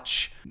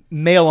watch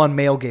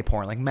male-on-male gay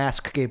porn, like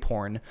mask gay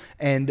porn.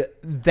 And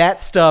that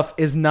stuff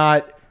is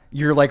not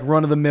your like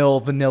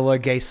run-of-the-mill vanilla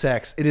gay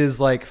sex. It is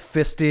like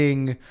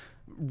fisting,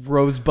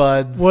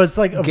 rosebuds. Well, it's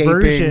like gaping.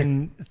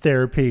 aversion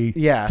therapy.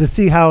 Yeah. To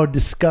see how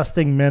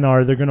disgusting men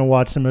are, they're going to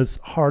watch the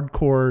most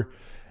hardcore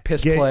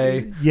piss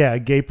play. Yeah,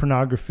 gay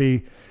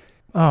pornography.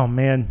 Oh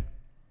man,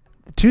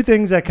 the two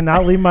things that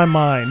cannot leave my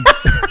mind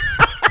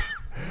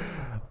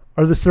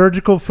are the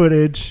surgical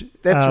footage.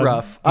 That's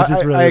rough. Which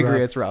is really I agree.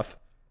 rough. It's rough.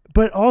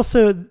 But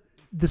also,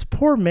 this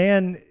poor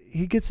man,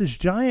 he gets this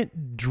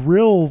giant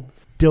drill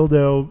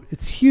dildo.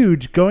 It's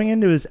huge, going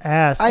into his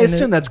ass. I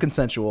assume that's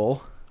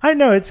consensual. I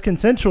know it's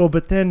consensual,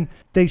 but then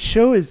they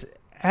show his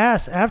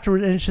ass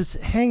afterwards, and it's just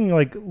hanging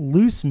like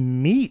loose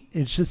meat.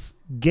 It's just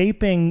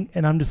gaping,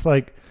 and I'm just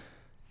like,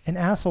 an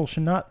asshole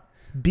should not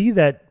be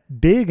that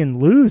big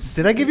and loose.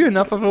 Did I give you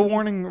enough of a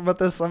warning about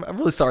this? I'm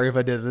really sorry if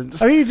I didn't.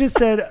 I mean, you just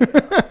said,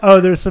 oh,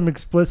 there's some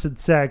explicit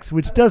sex,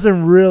 which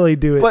doesn't really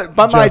do it. But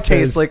by my justice.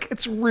 taste, like,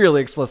 it's really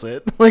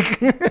explicit.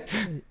 Like,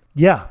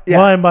 yeah.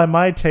 Well, and by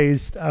my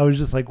taste, I was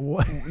just like,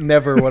 what?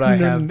 Never would I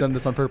have done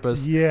this on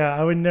purpose. Yeah,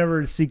 I would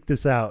never seek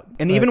this out.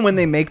 And even when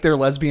they make their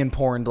lesbian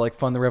porn to like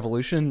fund the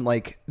revolution,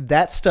 like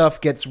that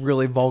stuff gets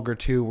really vulgar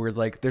too, where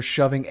like they're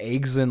shoving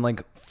eggs and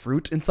like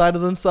fruit inside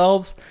of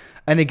themselves.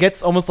 And it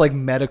gets almost like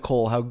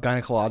medical, how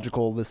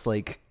gynecological this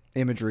like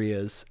imagery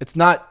is. It's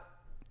not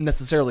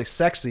necessarily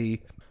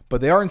sexy,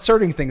 but they are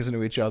inserting things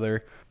into each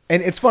other.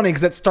 And it's funny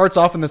because it starts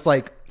off in this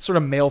like sort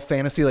of male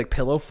fantasy like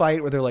pillow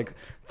fight where they're like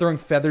throwing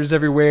feathers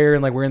everywhere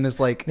and like wearing this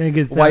like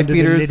wife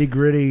beaters, nitty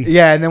gritty.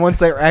 Yeah, and then once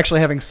they're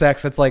actually having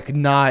sex, it's like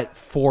not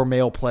for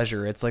male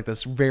pleasure. It's like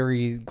this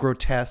very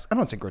grotesque. I don't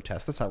want to say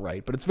grotesque. That's not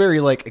right, but it's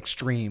very like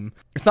extreme.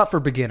 It's not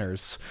for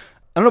beginners.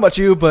 I don't know about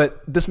you,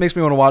 but this makes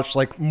me want to watch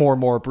like more and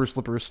more Bruce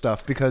LaBruce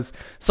stuff because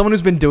someone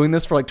who's been doing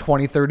this for like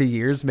 20, 30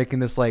 years, making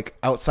this like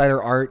outsider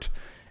art,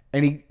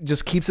 and he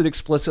just keeps it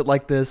explicit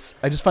like this.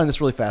 I just find this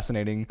really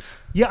fascinating.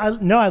 Yeah,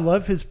 I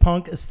love his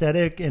punk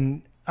aesthetic,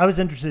 and I was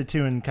interested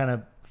too in kind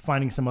of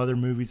finding some other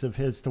movies of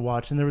his to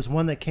watch. And there was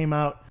one that came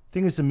out, I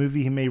think it was a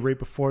movie he made right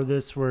before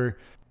this, where a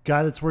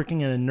guy that's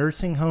working in a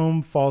nursing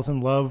home falls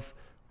in love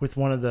with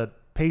one of the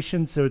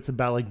patients. So it's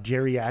about like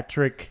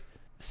geriatric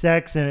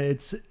sex, and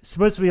it's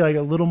supposed to be like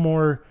a little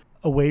more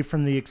away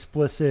from the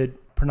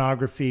explicit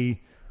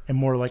pornography and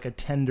more like a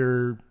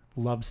tender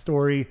love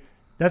story.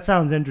 That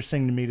sounds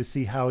interesting to me to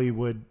see how he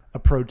would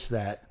approach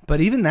that. But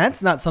even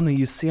that's not something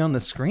you see on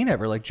the screen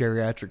ever, like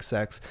geriatric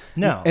sex.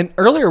 No. And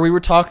earlier we were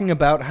talking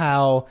about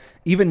how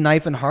even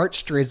Knife+Heart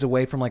strays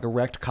away from like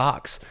erect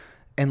cocks.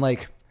 And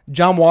like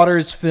John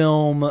Waters'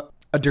 film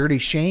A Dirty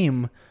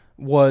Shame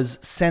was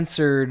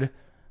censored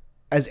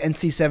as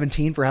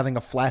NC-17 for having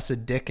a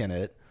flaccid dick in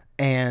it,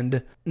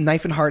 and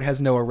Knife+Heart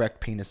has no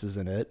erect penises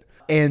in it.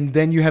 And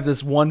then you have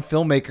this one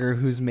filmmaker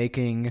who's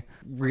making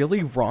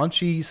really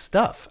raunchy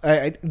stuff.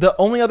 The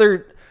only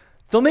other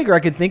filmmaker I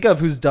could think of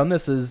who's done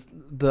this is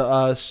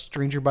the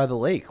Stranger by the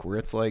Lake, where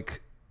it's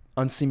like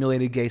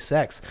unsimulated gay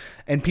sex,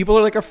 and people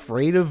are like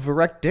afraid of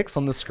erect dicks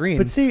on the screen.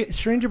 But see,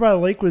 Stranger by the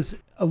Lake was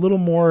a little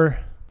more.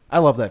 I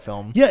love that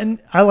film. Yeah, and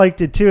I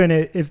liked it too, and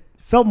it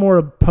felt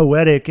more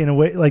poetic in a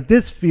way. Like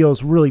this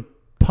feels really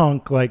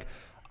punk. Like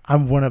I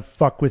want to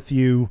fuck with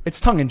you. It's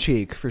tongue in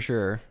cheek for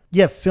sure.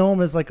 Yeah,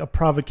 film is like a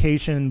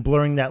provocation,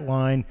 blurring that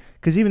line.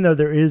 Because even though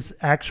there is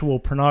actual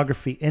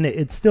pornography in it,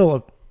 it's still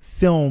a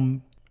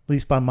film, at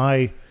least by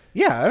my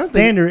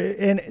standard.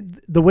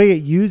 And the way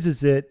it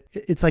uses it,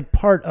 it's like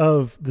part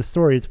of the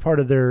story. It's part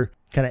of their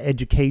kind of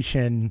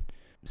education.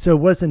 So it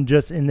wasn't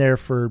just in there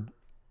for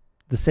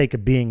the sake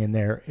of being in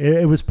there.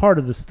 It was part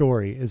of the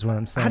story, is what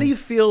I'm saying. How do you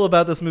feel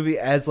about this movie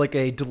as like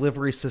a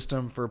delivery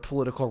system for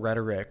political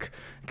rhetoric?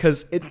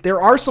 Because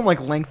there are some like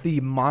lengthy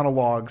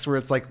monologues where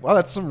it's like, wow,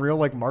 that's some real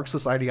like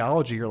Marxist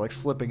ideology you're like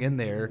slipping in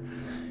there.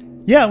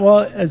 Yeah, well,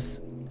 as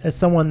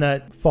someone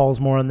that falls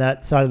more on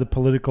that side of the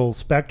political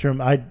spectrum,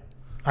 I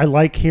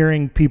like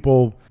hearing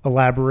people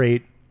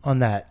elaborate on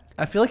that.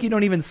 I feel like you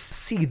don't even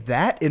see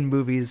that in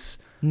movies.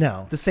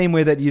 No. The same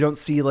way that you don't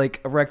see like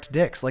erect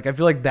dicks. Like I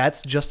feel like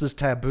that's just as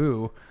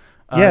taboo.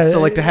 Yeah. So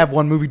like to have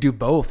one movie do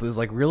both is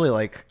like really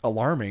like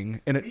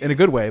alarming in a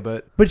good way.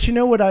 But you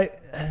know what I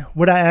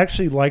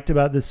actually liked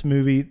about this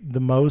movie the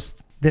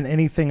most than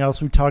anything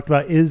else we talked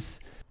about is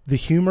the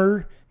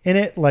humor in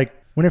it. Like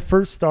when it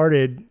first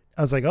started,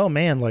 I was like, oh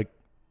man, like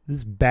this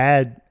is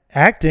bad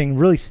acting,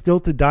 really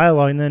stilted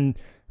dialogue. And then,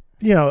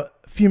 you know,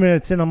 a few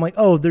minutes in, I'm like,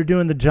 oh, they're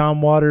doing the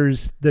John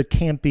Waters, the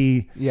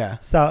campy,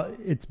 so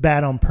it's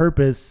bad on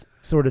purpose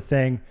sort of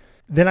thing.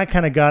 Then I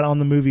kind of got on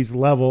the movie's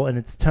level and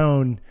its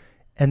tone,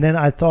 and then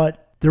I thought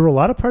there were a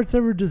lot of parts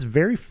that were just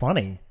very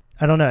funny.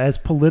 I don't know, as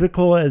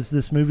political as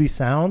this movie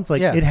sounds,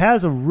 like it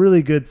has a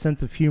really good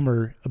sense of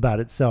humor about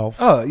itself.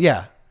 Oh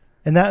yeah,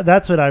 and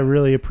that's what I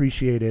really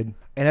appreciated.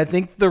 And I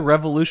think the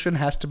revolution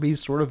has to be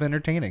sort of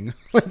entertaining.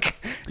 Like,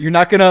 you're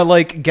not gonna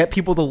like get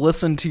people to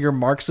listen to your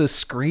Marxist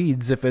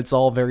screeds if it's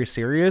all very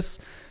serious.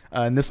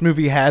 And this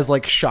movie has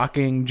like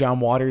shocking John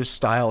Waters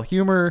style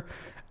humor,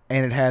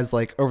 and it has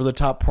like over the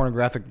top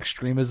pornographic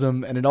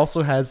extremism, and it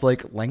also has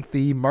like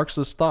lengthy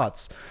Marxist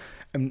thoughts.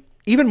 And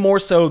even more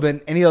so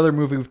than any other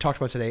movie we've talked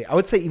about today, I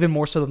would say even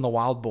more so than The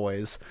Wild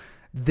Boys.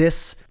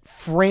 This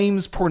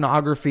frames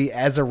pornography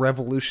as a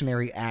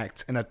revolutionary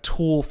act and a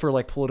tool for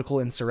like political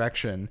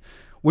insurrection,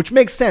 which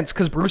makes sense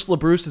because Bruce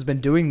LaBruce has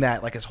been doing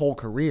that like his whole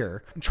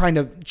career, trying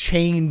to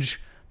change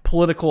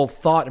political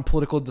thought and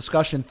political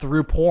discussion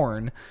through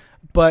porn.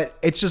 But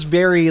it's just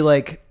very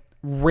like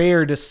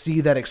rare to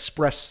see that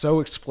expressed so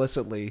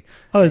explicitly.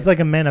 Oh, it's like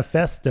a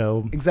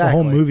manifesto. Exactly.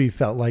 The whole movie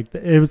felt like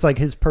it was like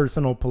his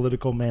personal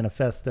political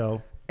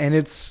manifesto. And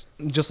it's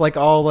just like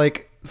all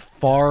like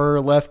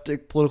far left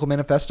political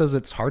manifestos,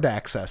 it's hard to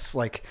access.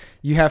 Like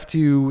you have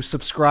to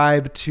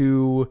subscribe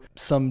to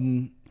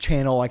some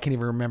channel I can't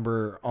even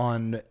remember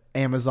on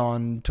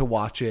Amazon to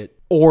watch it,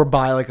 or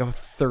buy like a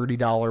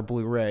 $30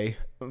 Blu-ray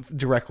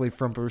directly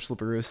from Bruce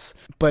LaBruce.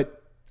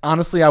 But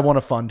honestly, I want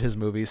to fund his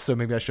movies, so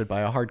maybe I should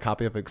buy a hard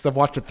copy of it because I've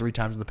watched it 3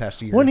 times in the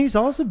past year. Well, and he's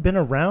also been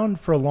around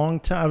for a long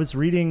time. I was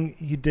reading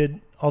he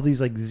did all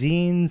these like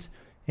zines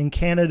in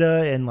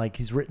Canada, and like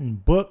he's written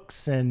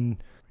books, and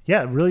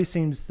yeah, it really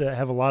seems to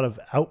have a lot of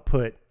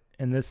output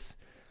in this.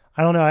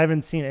 I don't know, I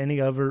haven't seen any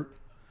other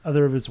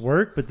of his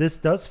work, but this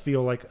does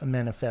feel like a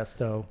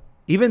manifesto.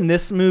 Even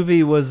this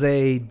movie was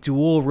a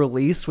dual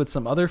release with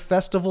some other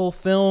festival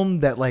film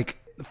that like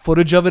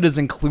footage of it is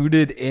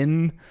included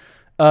in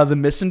The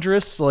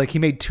Misandrist. So like he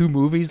made 2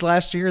 movies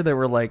last year that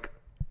were like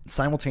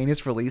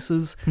simultaneous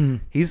releases.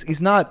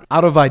 He's not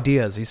out of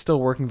ideas. He's still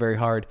working very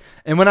hard.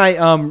 And when I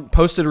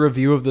posted a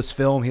review of this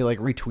film, he like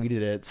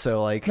retweeted it.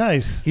 So like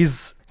nice.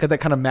 He's got that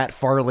kind of Matt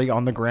Farley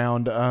on the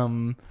ground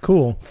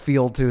cool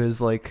feel to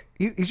his like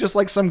he's just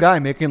like some guy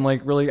making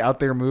like really out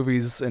there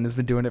movies and has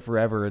been doing it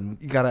forever, and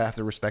you gotta have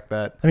to respect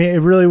that. I mean, it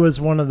really was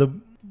one of the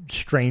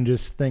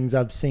strangest things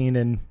I've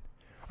seen,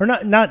 or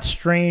not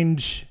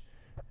strange,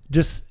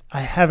 just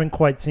I haven't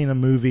quite seen a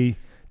movie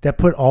that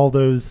put all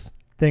those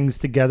things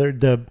together: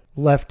 the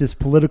leftist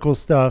political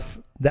stuff,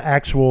 the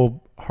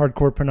actual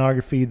hardcore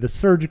pornography, the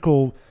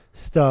surgical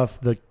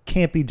stuff, the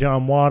campy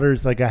John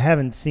Waters. Like I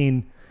haven't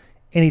seen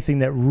anything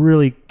that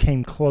really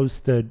came close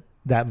to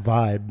that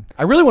vibe.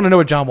 I really want to know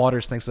what John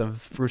Waters thinks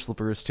of Bruce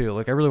LaBruce too.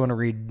 Like I really want to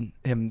read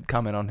him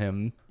comment on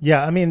him.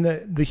 Yeah, I mean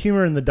the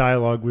humor and the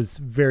dialogue was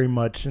very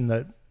much in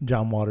the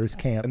John Waters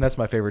camp. And that's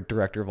my favorite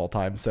director of all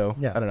time. So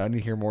yeah. I don't know, I need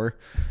to hear more.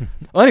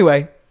 Well,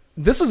 anyway,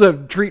 this is a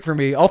treat for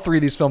me. All 3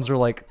 of these films were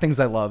like things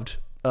I loved.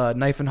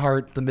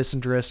 Knife+Heart, The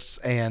Misandrists,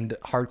 and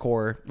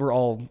Hardcore were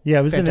all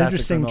it was an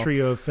interesting film.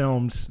 trio of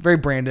films. Very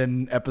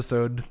Brandon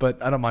episode,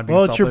 but I don't mind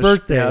being selfish. Well,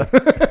 it's your birthday.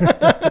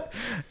 Yeah.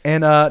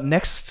 And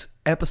next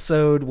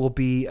episode will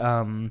be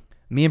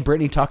me and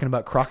Brittany talking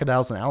about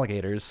crocodiles and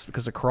alligators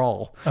because of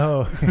Crawl.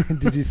 Oh,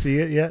 did you see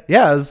it yet?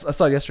 Yeah, I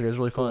saw it yesterday. It was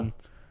really fun.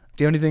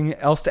 Do you have anything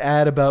else to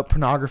add about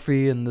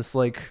pornography and this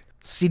like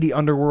seedy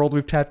underworld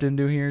we've tapped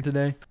into here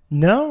today?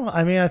 No,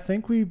 I mean, I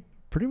think we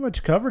pretty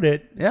much covered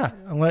it. Yeah.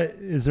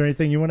 Is there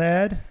anything you want to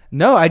add?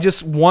 No, I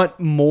just want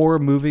more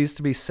movies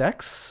to be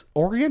sex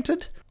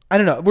oriented. I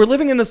don't know. We're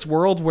living in this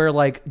world where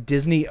like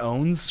Disney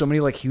owns so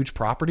many like huge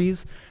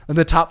properties. Like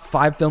the top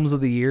 5 films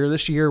of the year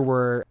this year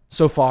were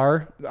so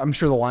far, I'm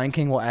sure The Lion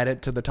King will add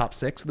it to the top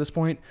 6 at this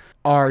point,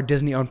 are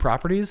Disney owned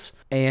properties.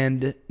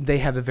 And they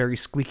have a very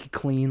squeaky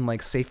clean,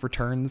 like safe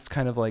returns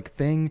kind of like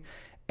thing.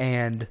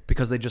 And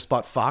because they just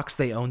bought Fox,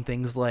 they own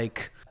things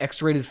like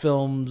X-rated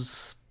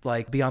films,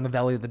 like Beyond the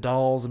Valley of the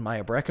Dolls and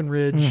Maya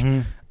Breckenridge.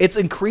 Mm-hmm. It's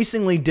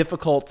increasingly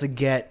difficult to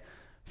get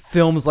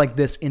films like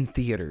this in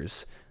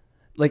theaters.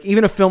 Like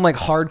even a film like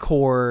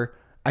Hardcore,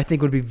 I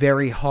think would be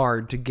very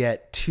hard to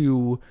get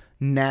to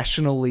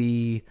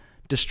nationally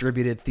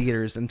distributed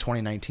theaters in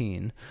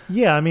 2019.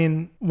 Yeah, I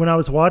mean, when I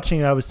was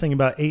watching it, I was thinking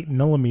about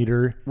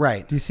 8mm.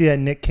 Right. Do you see that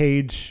Nick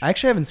Cage? I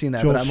actually haven't seen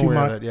that, Joel but I'm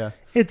aware of it, yeah.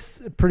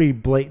 It's a pretty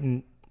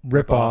blatant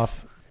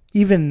ripoff.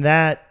 Even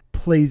that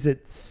plays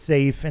it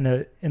safe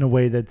in a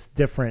way that's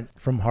different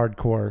from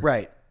Hardcore.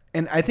 Right.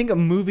 And I think of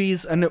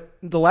movies, and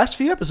the last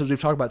few episodes we've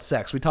talked about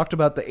sex. We talked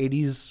about the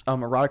 80s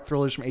erotic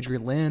thrillers from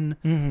Adrian Lynn.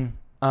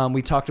 Mm-hmm.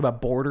 We talked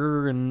about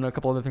Border and a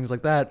couple other things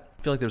like that.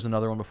 I feel like there's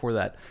another one before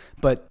that.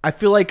 But I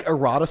feel like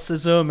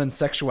eroticism and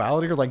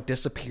sexuality are like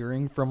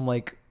disappearing from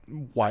like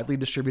widely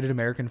distributed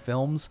American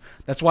films.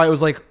 That's why it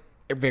was like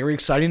very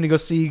exciting to go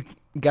see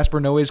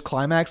Gaspar Noé's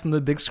Climax on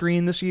the big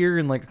screen this year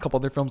and like a couple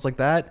other films like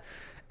that.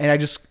 And I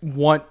just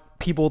want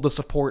people to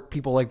support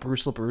people like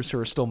Bruce LaBruce who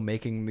are still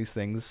making these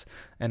things,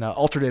 and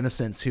Altered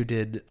Innocence who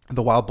did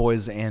The Wild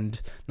Boys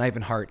and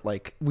Knife+Heart.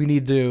 Like we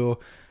need to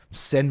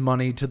send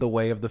money to the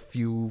way of the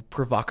few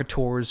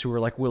provocateurs who are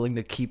like willing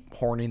to keep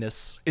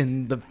horniness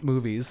in the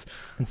movies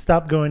and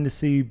stop going to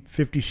see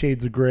 50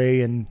 Shades of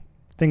Grey and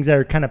things that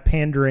are kind of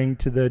pandering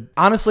to the...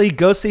 Honestly,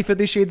 go see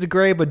 50 Shades of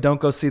Grey, but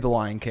don't go see The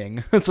Lion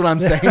King. That's what I'm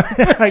saying.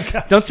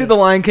 Don't see The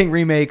Lion King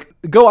remake.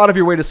 Go out of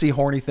your way to see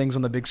horny things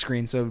on the big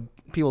screen so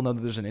people know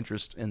that there's an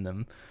interest in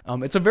them.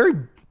 It's a very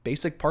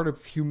basic part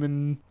of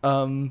human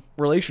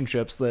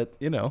relationships that,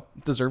 you know,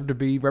 deserve to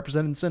be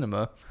represented in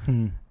cinema.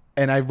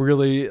 And I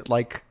really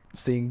like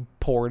seeing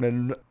porn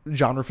and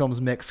genre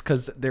films mix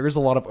because there is a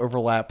lot of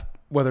overlap,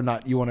 whether or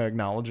not you want to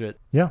acknowledge it.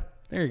 Yeah.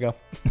 There you go.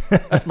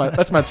 That's my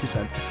 2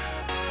 cents.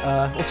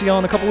 We'll see y'all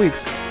in a couple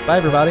weeks. Bye,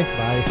 everybody.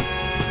 Bye.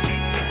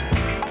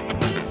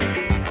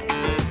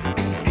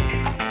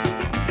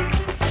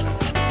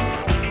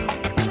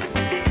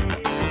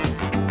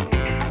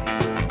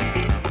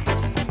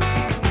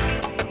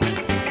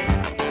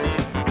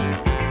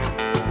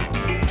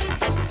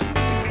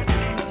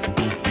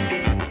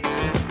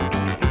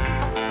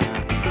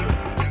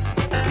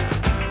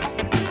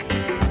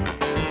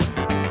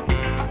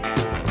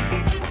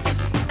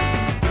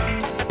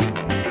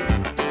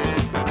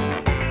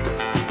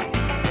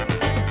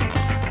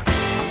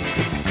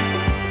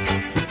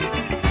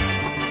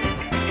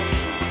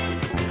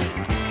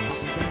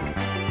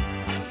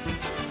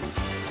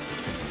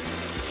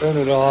 Turn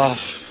it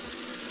off.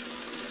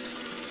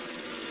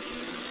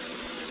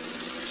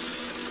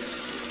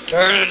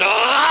 Turn it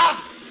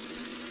off!